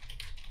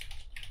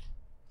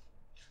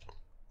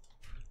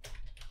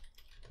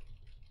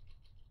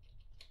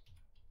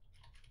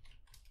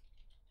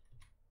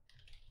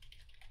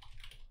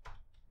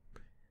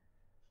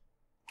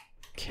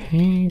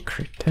 Okay,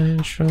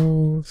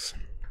 credentials.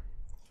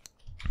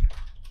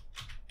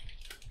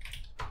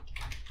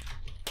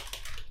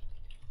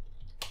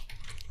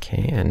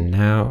 Okay, and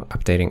now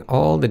updating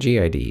all the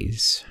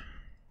GIDs.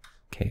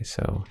 Okay,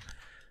 so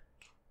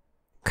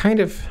kind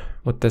of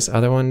what this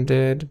other one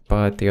did,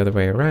 but the other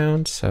way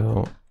around.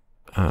 So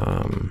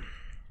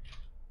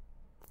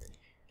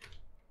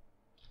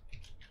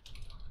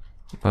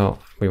well,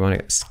 we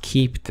want to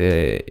keep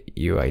the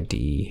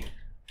UID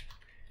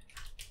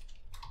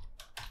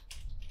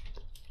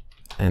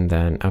and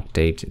then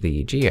update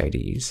the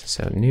GIDs.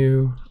 So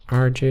new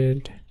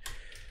RGID,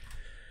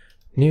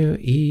 new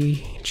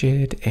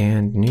EGID,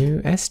 and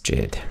new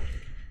SGID.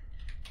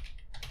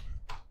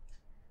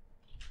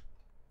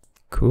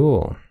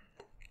 Cool.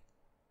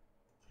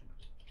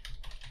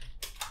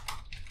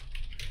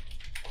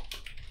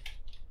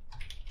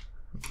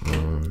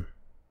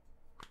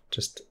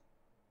 Just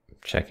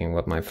checking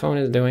what my phone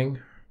is doing.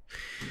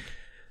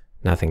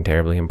 Nothing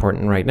terribly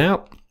important right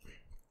now.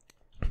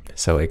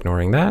 So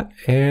ignoring that.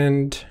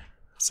 And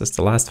is this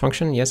the last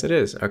function? Yes, it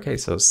is. Okay,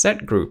 so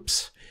set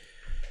groups,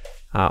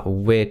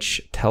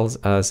 which tells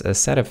us a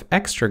set of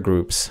extra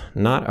groups,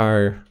 not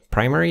our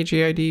primary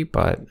GID,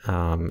 but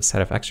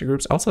set of extra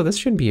groups. Also, this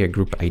should be a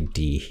group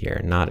ID here,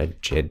 not a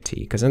GID,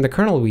 because in the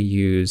kernel we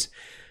use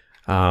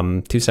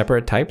 2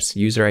 separate types,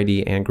 user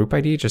ID and group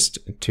ID, just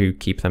to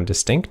keep them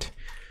distinct.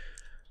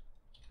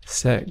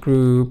 Set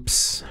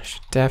groups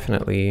should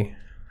definitely,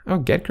 oh,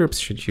 get groups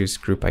should use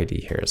group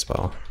ID here as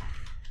well.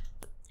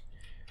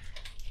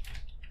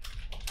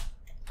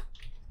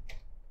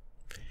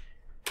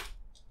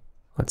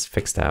 Let's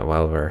fix that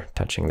while we're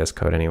touching this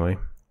code anyway.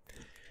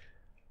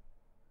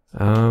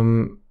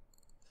 So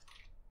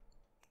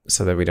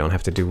that we don't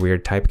have to do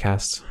weird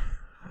typecasts.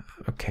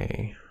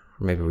 Okay,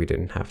 or maybe we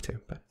didn't have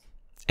to, but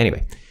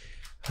anyway.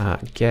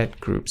 Get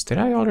groups. Did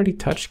I already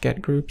touch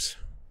get groups?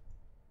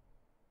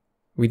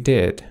 We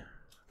did.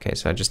 Okay,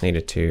 so I just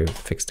needed to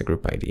fix the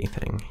group ID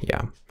thing.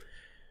 Yeah.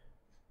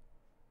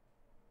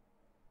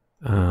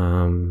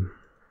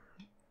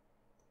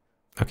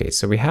 Okay,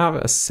 so we have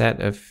a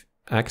set of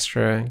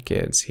extra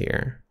GIDs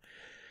here.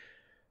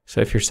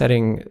 So if you're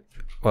setting,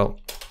 well,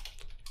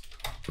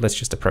 let's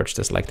just approach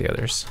this like the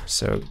others.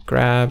 So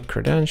grab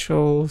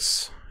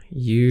credentials,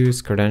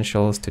 use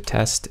credentials to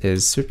test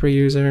is super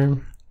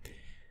user.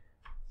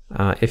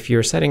 If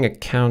you're setting a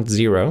count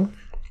 0,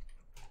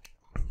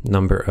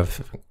 number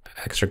of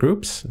extra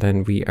groups,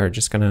 then we are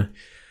just gonna,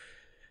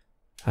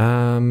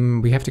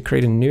 we have to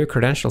create a new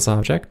credentials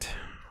object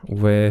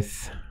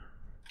with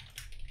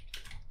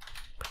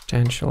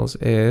credentials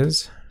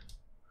is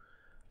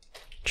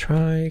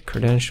try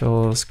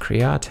credentials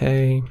create,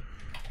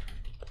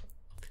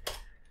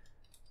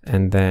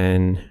 and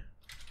then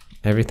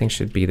everything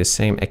should be the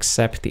same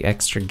except the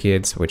extra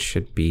gids, which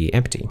should be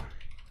empty.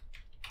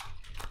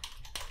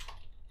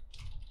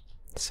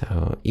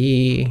 So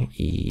EESS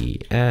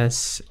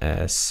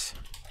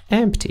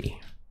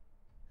empty.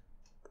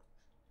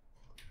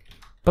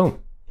 Boom.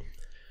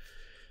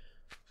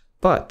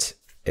 But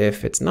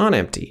if it's not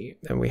empty,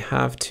 then we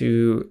have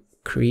to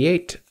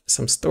create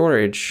some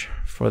storage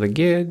for the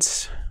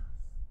gids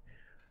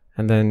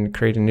and then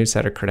create a new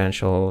set of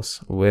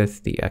credentials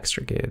with the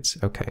extra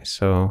gids. Okay,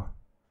 so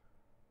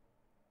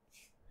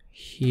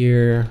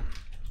here,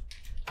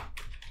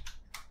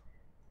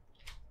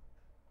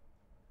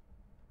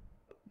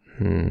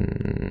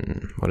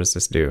 what does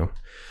this do?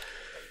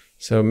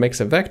 So it makes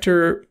a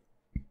vector,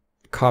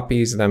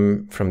 copies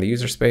them from the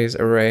user space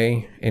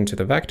array into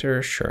the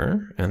vector,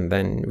 sure. And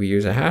then we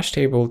use a hash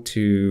table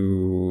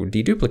to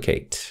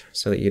deduplicate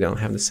so that you don't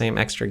have the same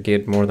extra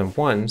gid more than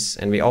once.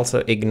 And we also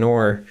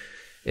ignore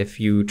if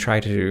you try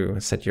to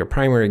set your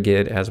primary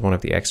gid as one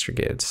of the extra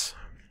gids.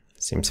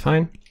 Seems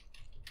fine.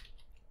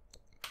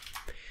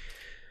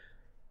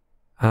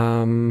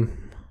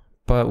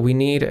 But we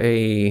need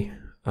a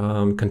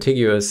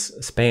contiguous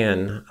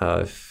span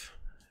of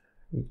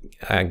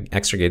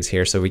extra gids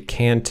here, so we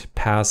can't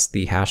pass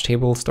the hash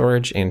table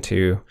storage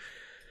into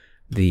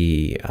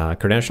the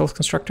credentials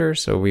constructor.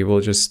 So we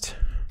will just,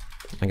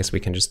 I guess we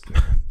can just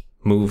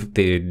move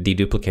the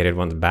deduplicated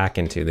ones back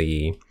into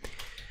the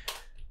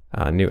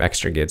new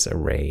extra gids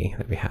array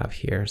that we have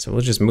here. So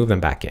we'll just move them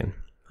back in.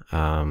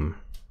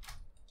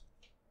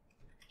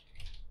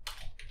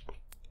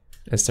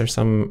 Is there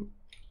some,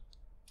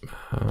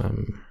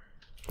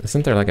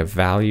 isn't there like a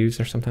values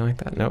or something like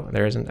that? No,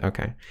 there isn't.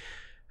 Okay.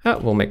 Oh,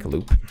 we'll make a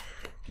loop.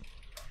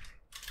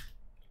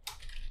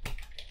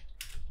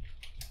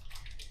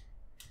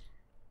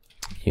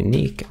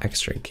 Unique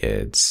extra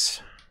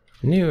gids,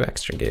 new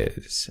extra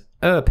gids,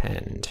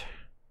 append,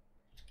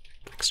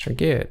 extra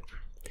gid.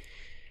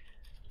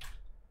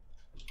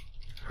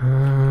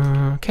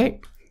 Okay,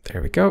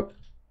 there we go.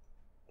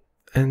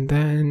 And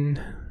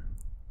then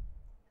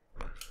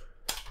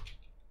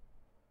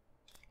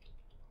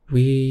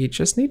we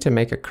just need to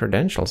make a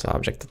credentials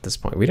object at this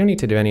point. We don't need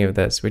to do any of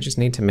this. We just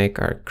need to make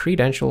our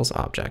credentials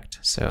object.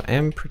 So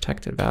m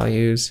protected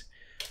values,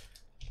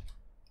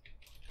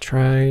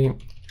 try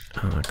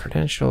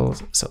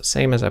credentials. So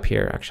same as up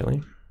here,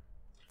 actually,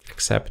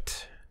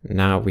 except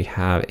now we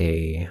have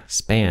a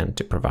span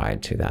to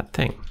provide to that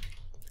thing.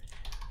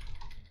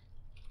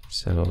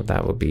 So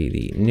that will be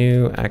the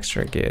new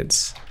extra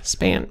gids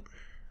span.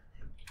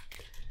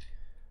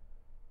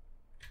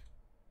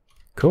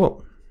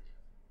 Cool.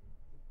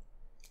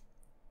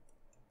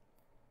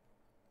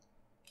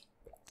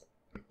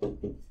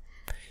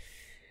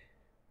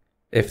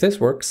 If this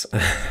works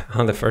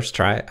on the first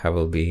try, I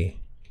will be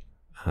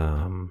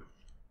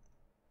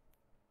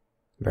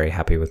very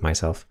happy with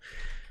myself.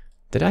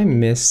 Did I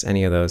miss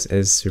any of those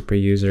is super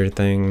user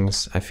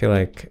things? I feel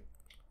like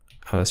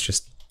I was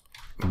just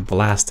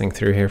blasting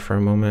through here for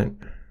a moment.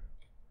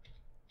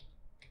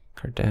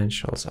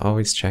 Credentials,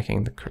 always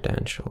checking the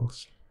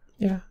credentials.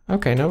 Yeah,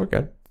 okay, no, we're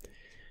good.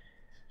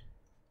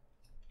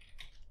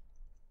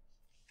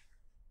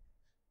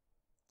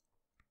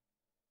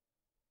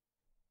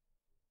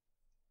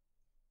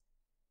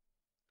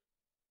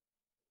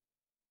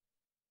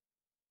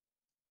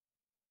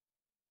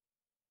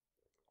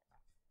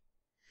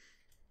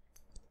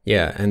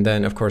 Yeah, and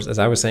then of course, as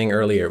I was saying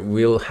earlier,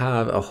 we'll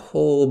have a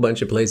whole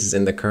bunch of places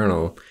in the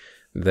kernel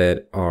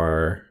that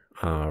are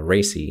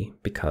racy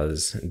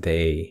because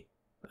they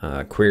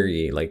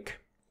query like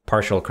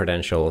partial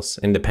credentials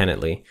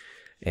independently,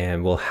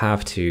 and we'll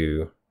have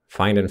to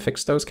find and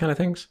fix those kind of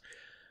things.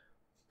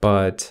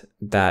 But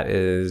that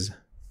is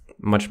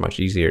much, much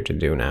easier to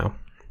do now.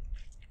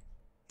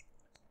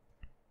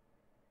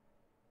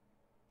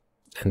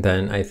 And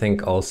then I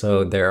think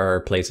also there are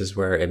places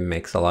where it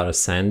makes a lot of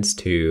sense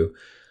to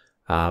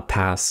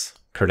pass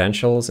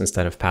credentials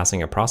instead of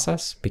passing a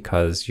process,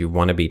 because you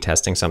want to be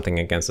testing something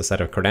against a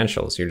set of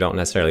credentials. You don't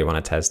necessarily want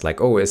to test like,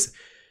 oh, is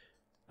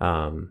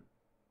like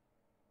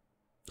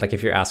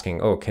if you're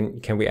asking, oh,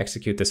 can we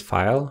execute this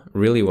file?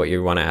 Really what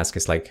you want to ask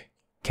is like,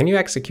 can you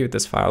execute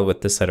this file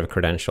with this set of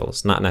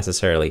credentials? Not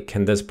necessarily,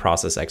 can this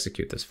process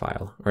execute this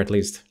file? Or at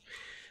least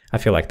I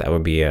feel like that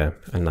would be a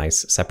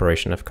nice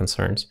separation of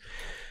concerns.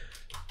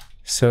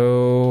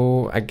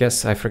 So I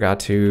guess I forgot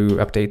to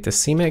update the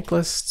CMake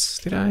lists,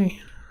 did I?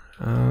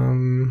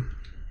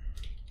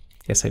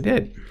 Yes, I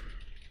did.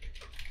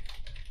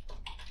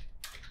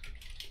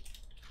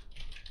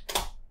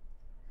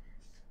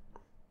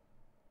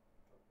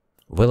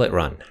 Will it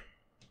run?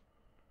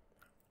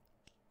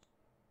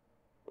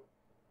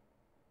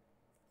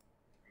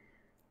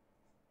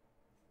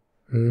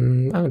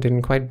 Oh,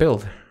 didn't quite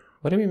build.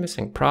 What are we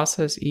missing?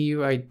 Process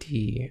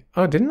EUID.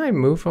 Oh, didn't I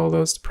move all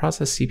those to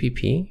process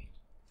CPP?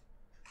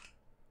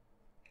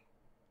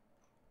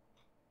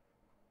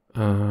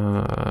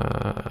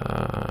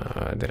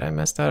 Did I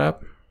mess that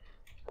up?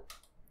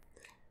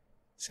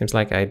 Seems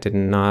like I did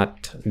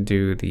not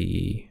do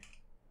the...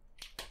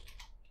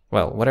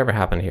 Well, whatever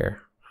happened here,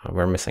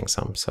 we're missing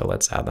some, so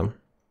let's add them.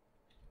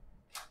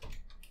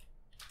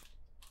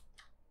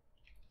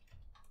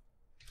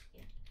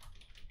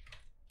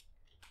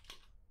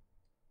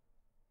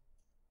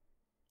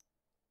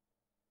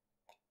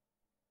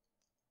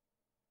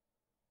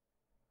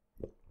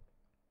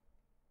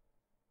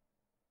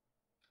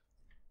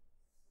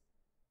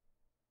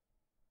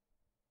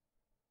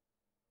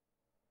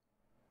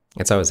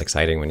 It's always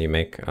exciting when you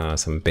make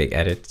some big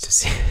edit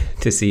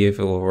to see if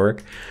it will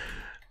work.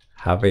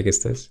 How big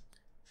is this?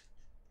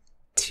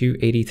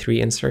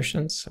 283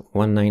 insertions,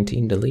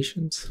 119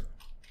 deletions.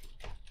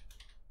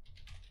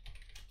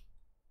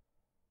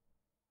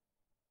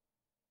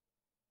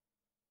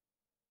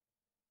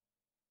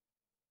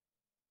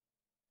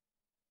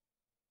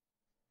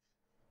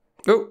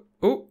 Oh,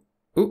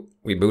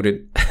 we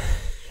booted.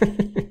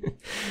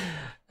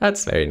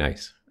 That's very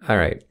nice. All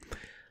right.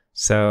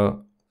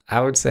 So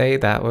I would say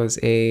that was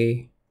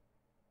a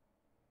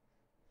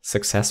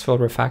successful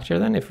refactor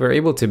then. If we're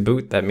able to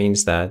boot, that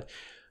means that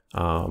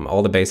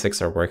all the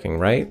basics are working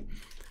right.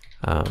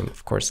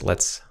 Of course,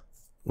 let's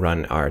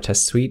run our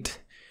test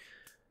suite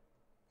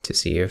to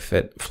see if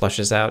it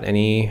flushes out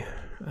any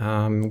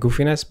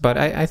goofiness. But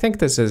I think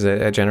this is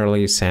a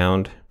generally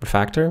sound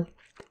refactor.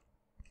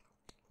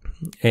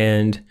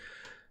 And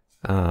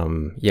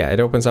yeah, it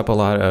opens up a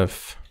lot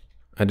of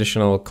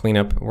additional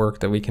cleanup work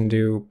that we can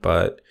do,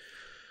 but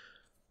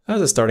as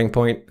a starting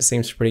point, it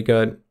seems pretty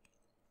good.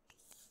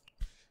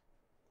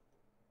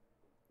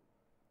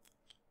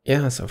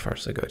 Yeah, so far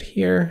so good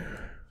here.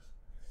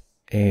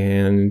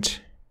 And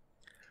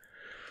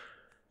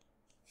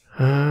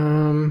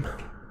yeah,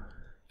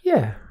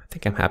 I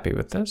think I'm happy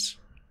with this.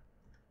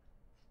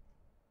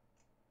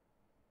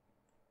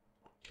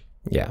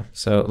 Yeah,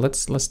 so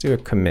let's do a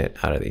commit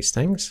out of these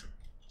things.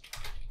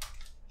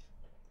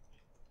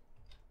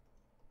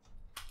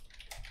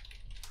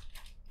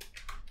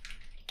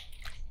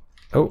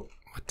 Oh,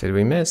 what did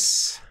we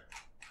miss?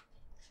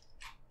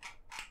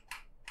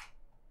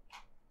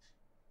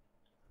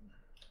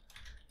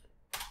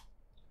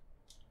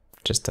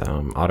 Just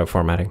auto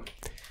formatting.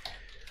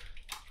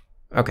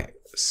 Okay,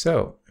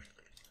 so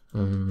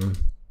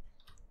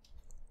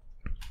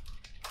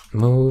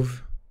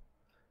move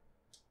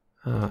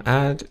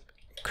add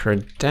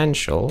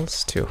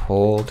credentials to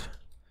hold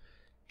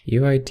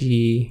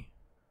UID,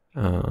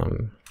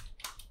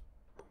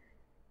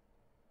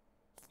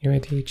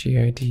 UID,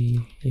 GID,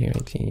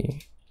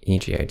 UID,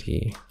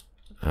 EGID,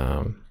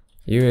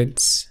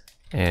 UIDs,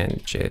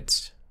 and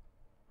JIDs.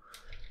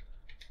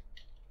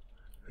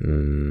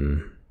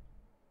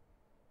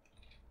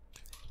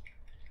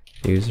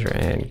 User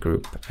and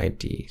group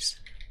IDs.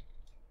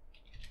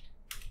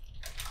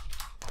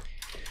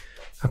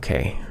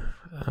 Okay.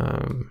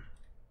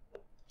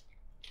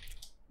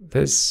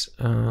 This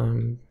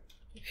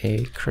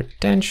a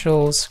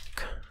credentials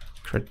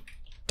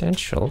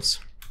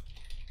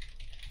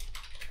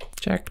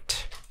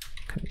object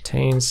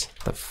contains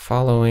the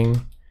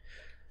following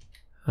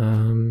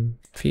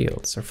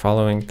fields or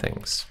following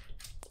things: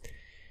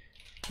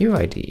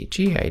 UID,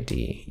 GID,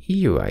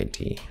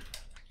 EUID,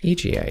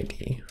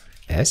 EGID,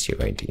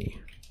 SUID,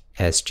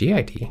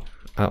 SGID.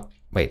 Oh,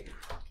 wait,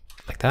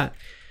 like that.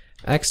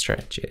 Extra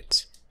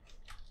JITs.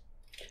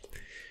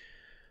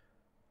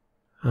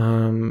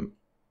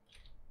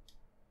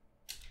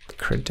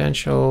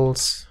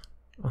 Credentials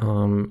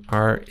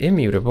are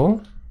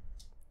immutable,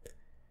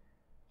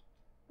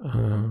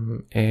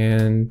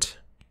 and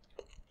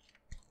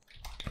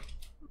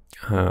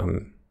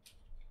can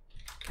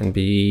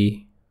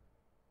be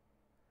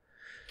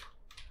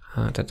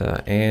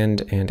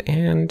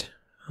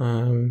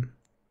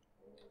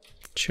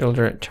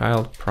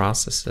child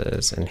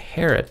processes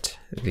inherit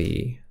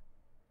the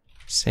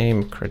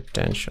same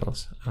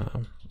credentials.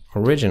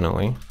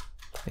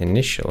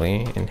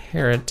 Initially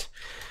inherit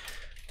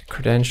the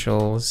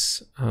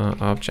credentials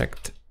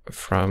object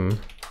from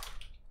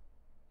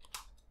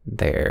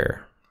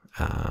their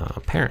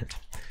parent.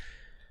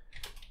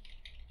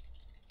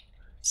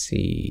 Let's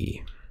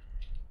see.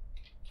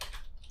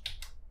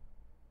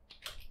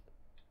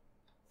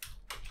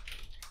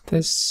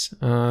 This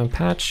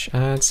patch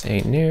adds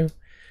a new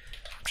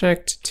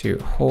object to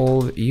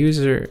hold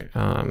user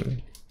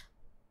the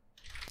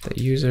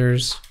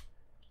user's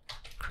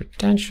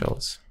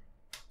credentials.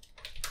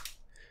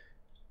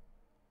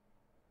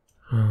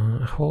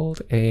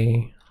 Hold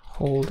a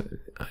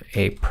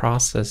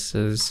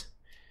process's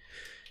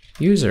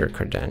user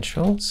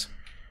credentials.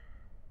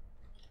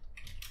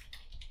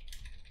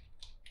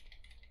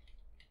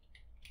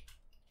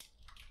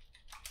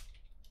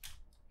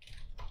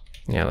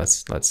 Yeah,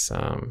 let's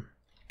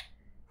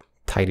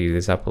tidy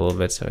this up a little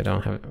bit so I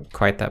don't have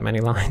quite that many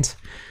lines.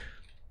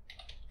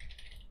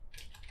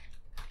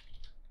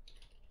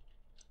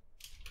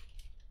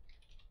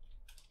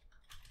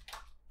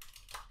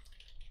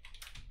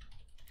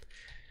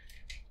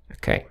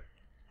 Okay.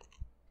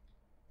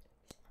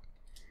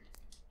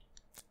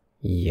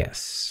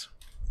 Yes.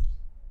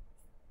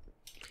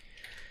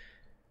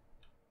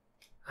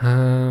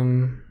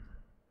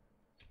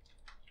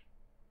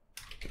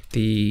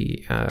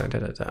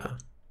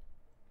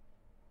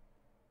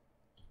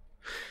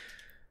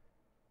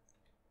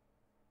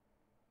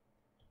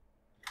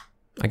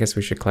 I guess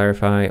we should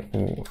clarify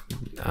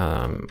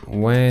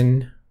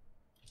when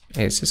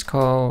a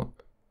syscall,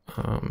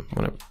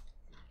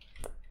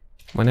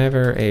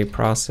 whenever a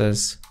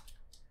process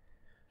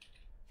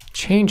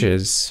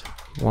changes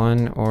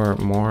one or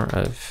more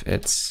of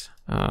its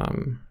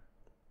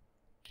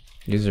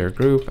user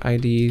group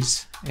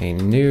IDs, a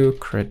new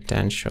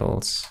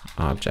credentials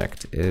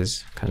object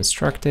is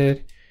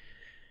constructed.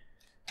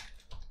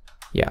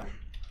 Yeah.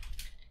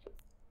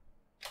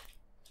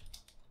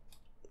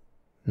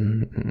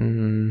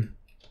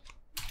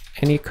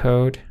 Any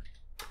code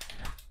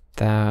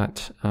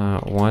that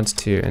wants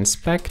to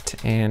inspect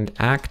and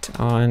act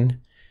on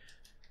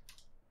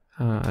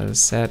a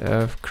set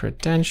of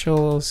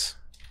credentials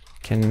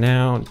can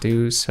now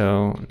do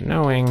so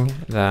knowing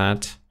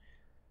that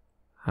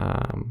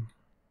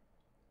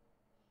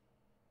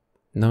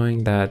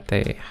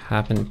they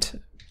haven't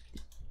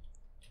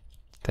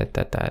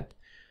that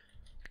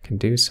can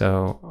do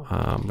so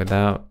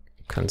without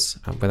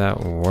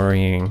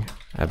worrying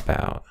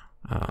about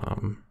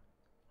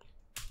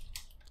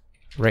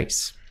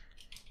race.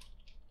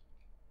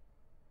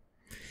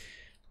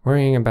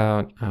 Worrying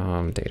about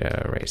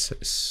data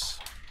races.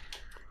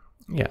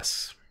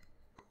 Yes.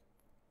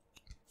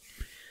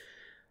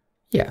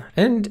 Yeah,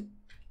 and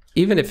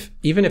even if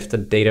the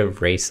data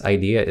race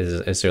idea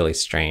is really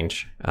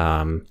strange,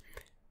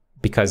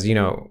 because you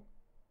know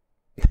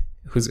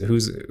who's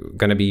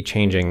going to be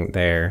changing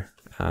their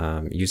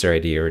user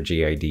ID or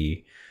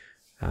GID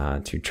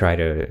to try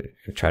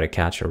to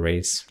catch a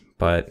race,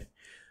 but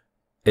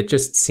it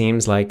just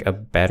seems like a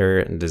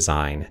better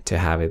design to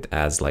have it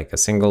as like a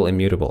single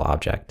immutable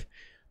object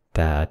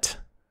that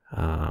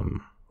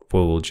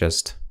will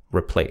just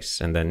replace,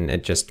 and then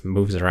it just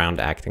moves around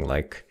acting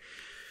like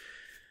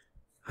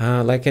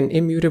an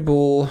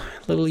immutable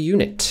little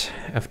unit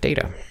of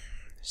data.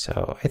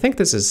 So I think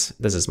this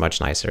is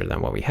much nicer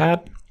than what we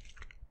had.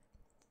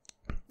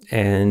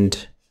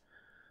 And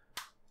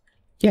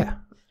yeah,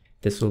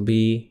 this will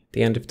be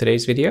the end of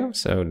today's video.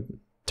 So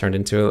turned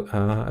into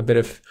a bit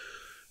of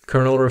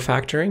kernel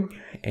refactoring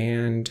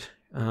and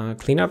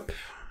cleanup.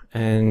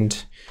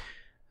 And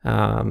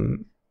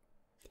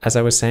as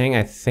I was saying,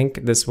 I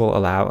think this will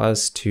allow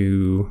us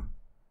to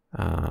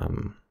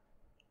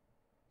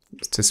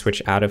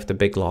switch out of the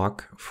big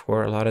lock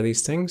for a lot of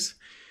these things.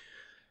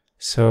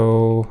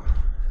 So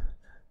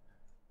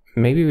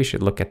maybe we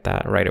should look at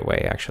that right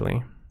away,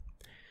 actually.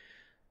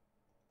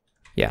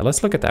 Yeah,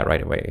 let's look at that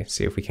right away.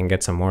 See if we can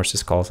get some more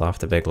syscalls off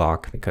the big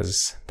lock,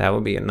 because that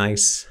would be a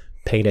nice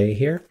payday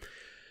here.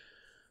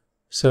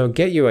 So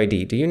get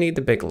UID, do you need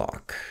the big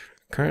lock?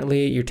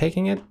 Currently you're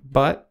taking it,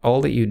 but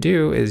all that you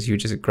do is you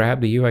just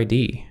grab the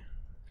UID.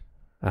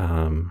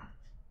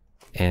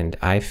 And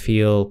I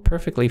feel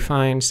perfectly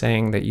fine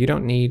saying that you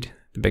don't need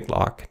the big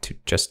lock to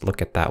just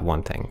look at that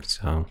one thing.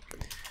 So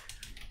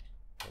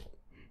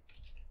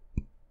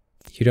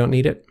you don't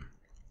need it.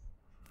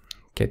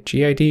 Get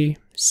GID,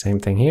 same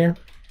thing here.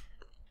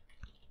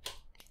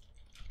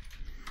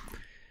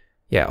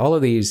 Yeah, all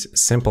of these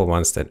simple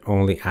ones that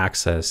only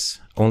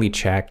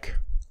check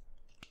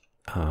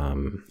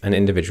an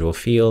individual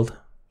field,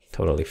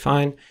 totally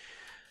fine.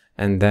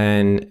 And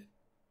then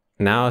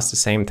now it's the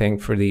same thing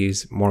for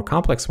these more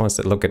complex ones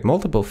that look at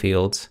multiple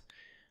fields.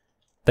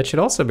 That should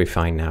also be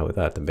fine now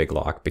without the big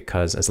lock,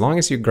 because as long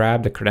as you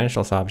grab the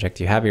credentials object,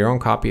 you have your own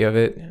copy of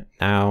it.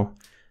 Now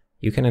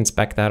you can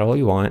inspect that all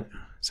you want.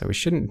 So we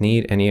shouldn't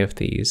need any of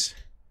these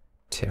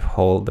to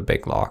hold the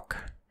big lock.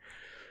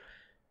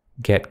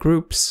 Get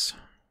groups,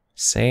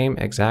 same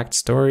exact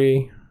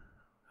story.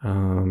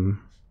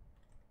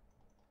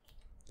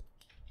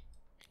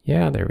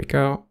 Yeah, there we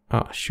go.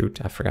 Oh shoot,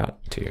 I forgot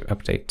to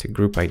update to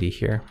group ID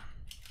here.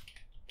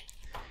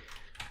 I'm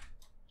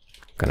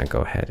gonna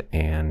go ahead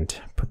and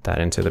put that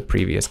into the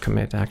previous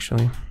commit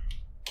actually.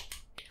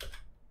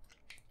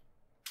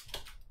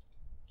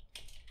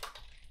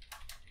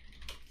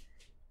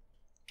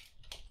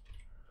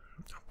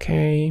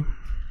 Okay.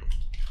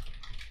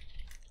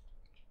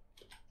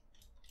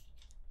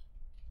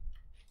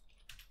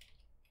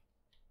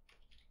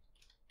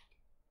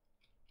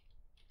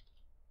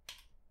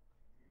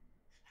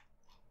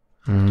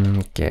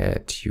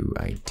 Get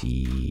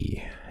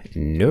UID.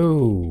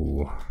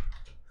 No.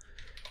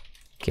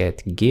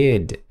 Get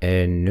GID.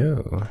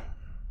 No.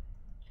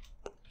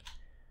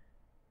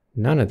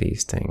 None of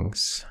these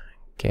things.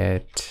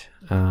 Get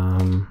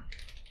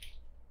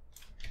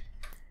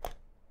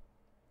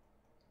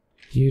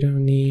you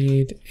don't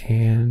need,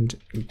 and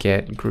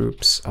get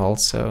groups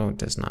also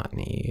does not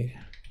need.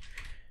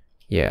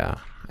 Yeah,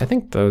 I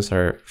think those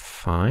are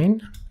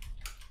fine.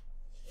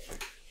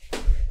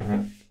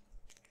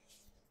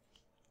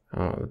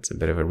 Oh, that's a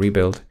bit of a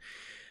rebuild.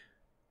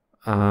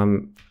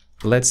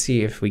 Let's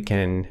see if we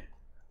can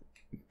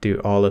do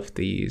all of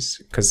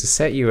these, because the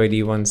set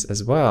UID ones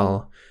as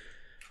well.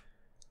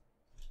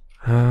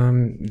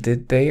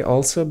 Did they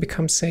also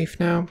become safe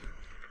now?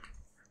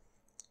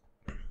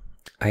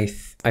 I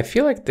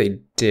feel like they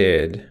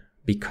did,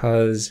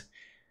 because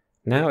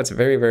now it's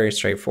very, very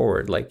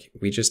straightforward. Like,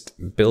 we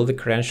just build a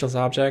credentials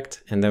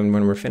object, and then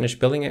when we're finished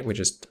building it, we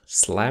just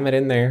slam it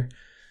in there.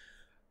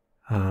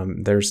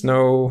 There's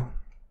no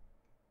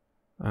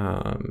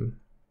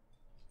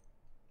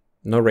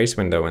race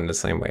window in the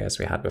same way as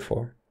we had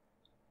before.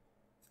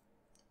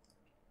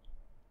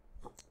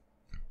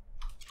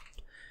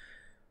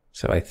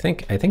 So I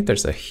think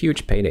there's a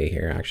huge payday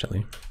here,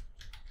 actually.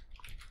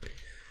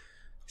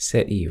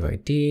 Set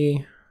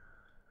UID.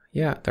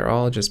 Yeah, they're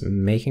all just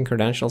making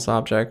credentials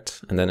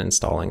object and then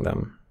installing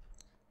them.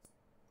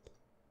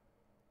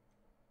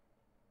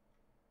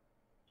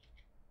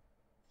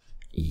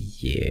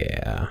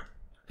 Yeah.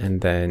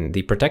 And then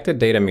the protected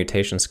data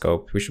mutation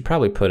scope, we should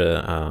probably put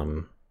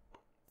a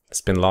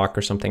spin lock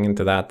or something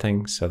into that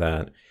thing so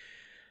that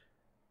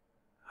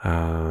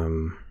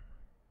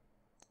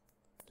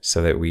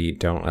we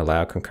don't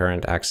allow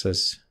concurrent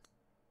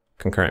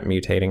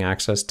mutating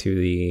access to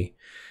the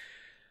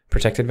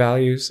protected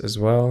values as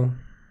well.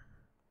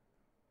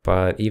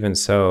 But even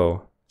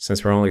so,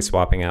 since we're only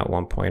swapping out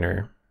one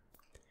pointer,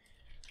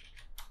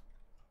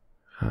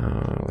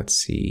 let's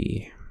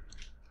see.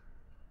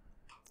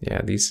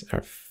 Yeah, these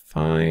are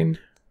fine.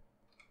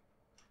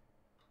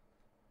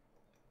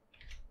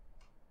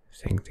 I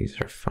think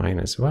these are fine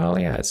as well.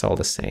 Yeah, it's all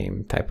the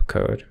same type of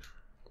code.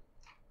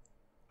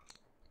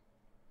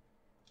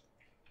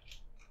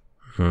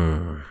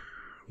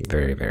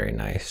 Very, very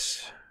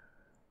nice.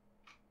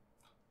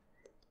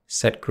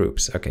 Set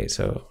groups. Okay,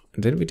 so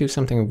did we do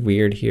something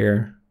weird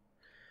here?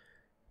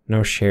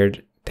 No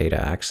shared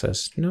data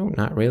access. No,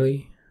 not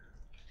really.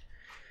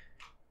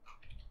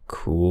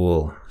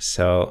 Cool.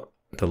 So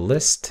the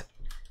list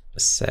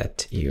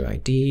set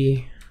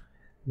UID,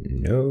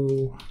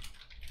 no.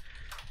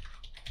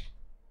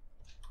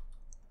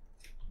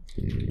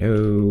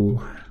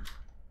 No.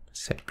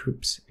 Set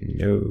groups,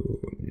 no,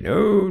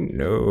 no,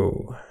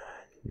 no,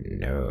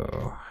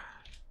 no.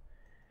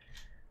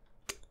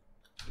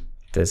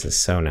 This is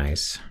so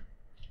nice.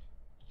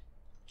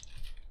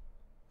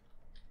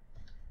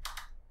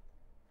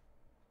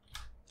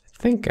 I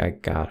think I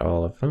got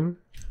all of them.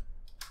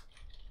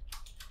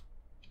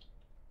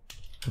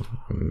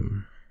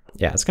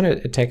 Yeah, it's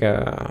gonna take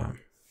a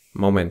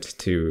moment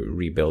to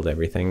rebuild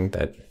everything.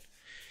 That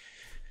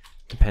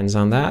depends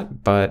on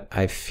that, but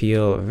I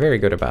feel very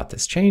good about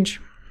this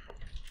change.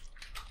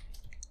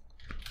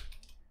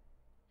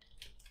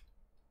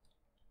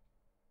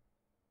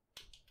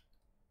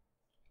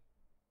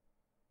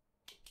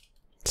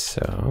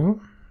 So,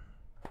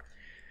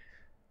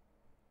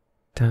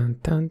 dun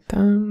dun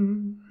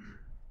dun.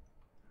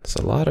 There's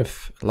a lot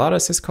of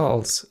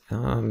syscalls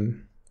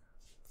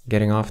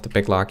getting off the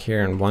big lock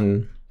here in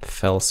one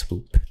fell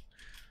swoop.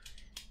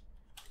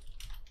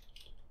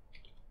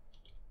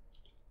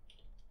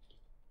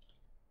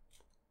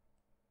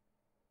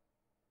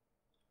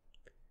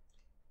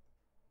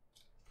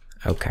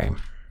 Okay.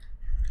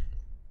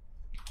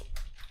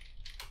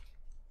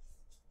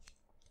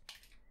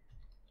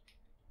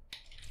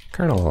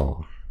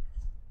 Kernel.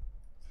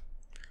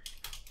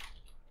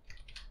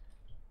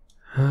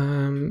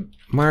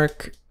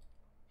 Mark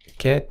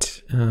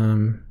get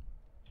and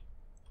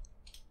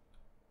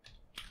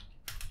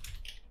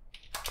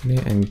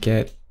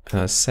get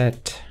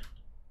set.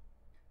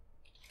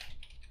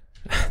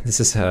 This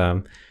is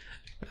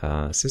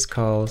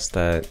syscalls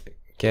that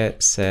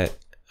get set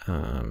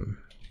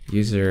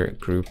user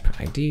group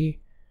ID,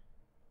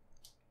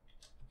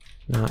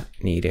 not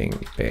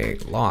needing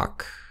big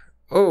lock.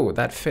 Oh,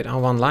 that fit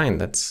on one line.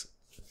 That's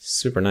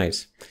super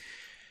nice.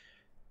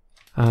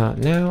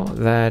 Now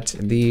that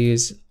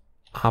these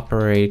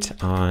operate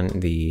on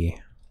the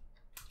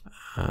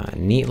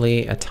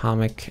neatly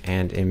atomic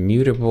and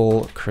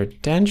immutable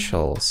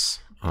credentials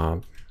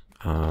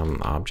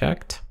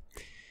object,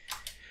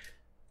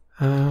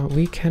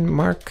 we can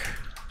mark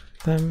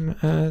them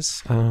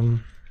as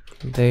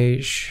they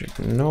should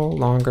no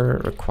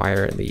longer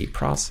require the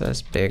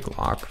process big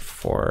lock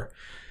for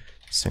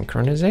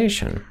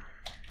synchronization.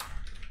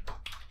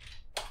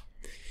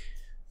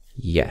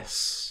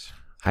 Yes,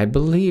 I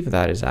believe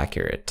that is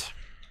accurate.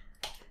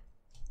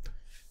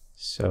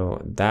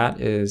 So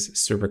that is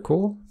super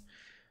cool.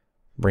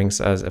 Brings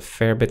us a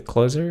fair bit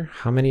closer.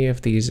 How many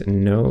of these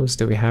no's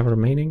do we have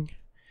remaining?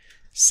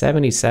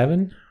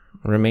 77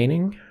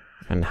 remaining.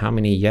 And how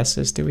many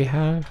yeses do we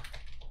have?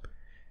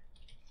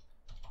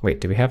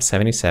 Wait, do we have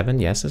 77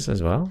 yeses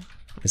as well?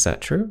 Is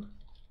that true?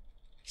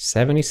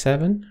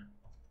 77?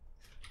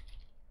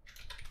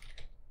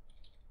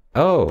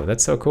 Oh,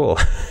 that's so cool.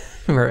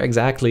 We have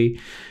exactly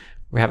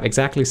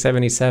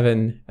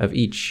 77 of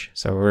each.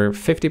 So we're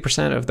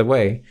 50% of the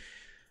way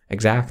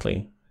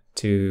exactly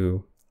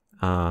to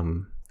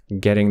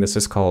getting the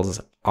syscalls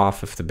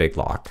off of the big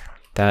lock.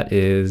 That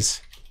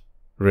is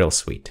real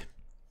sweet.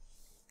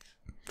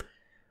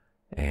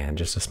 And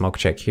just a smoke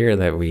check here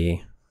that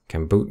we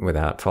can boot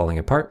without falling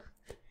apart.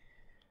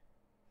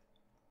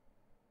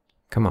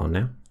 Come on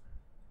now.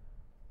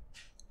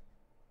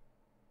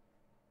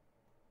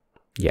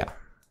 Yeah,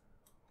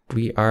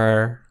 we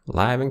are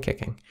live and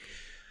kicking.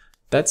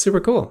 That's super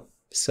cool.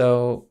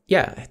 So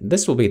yeah,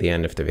 this will be the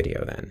end of the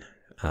video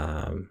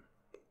then.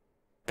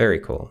 Very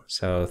cool.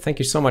 So thank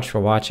you so much for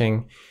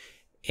watching,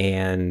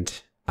 and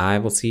I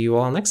will see you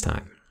all next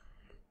time.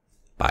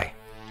 Bye.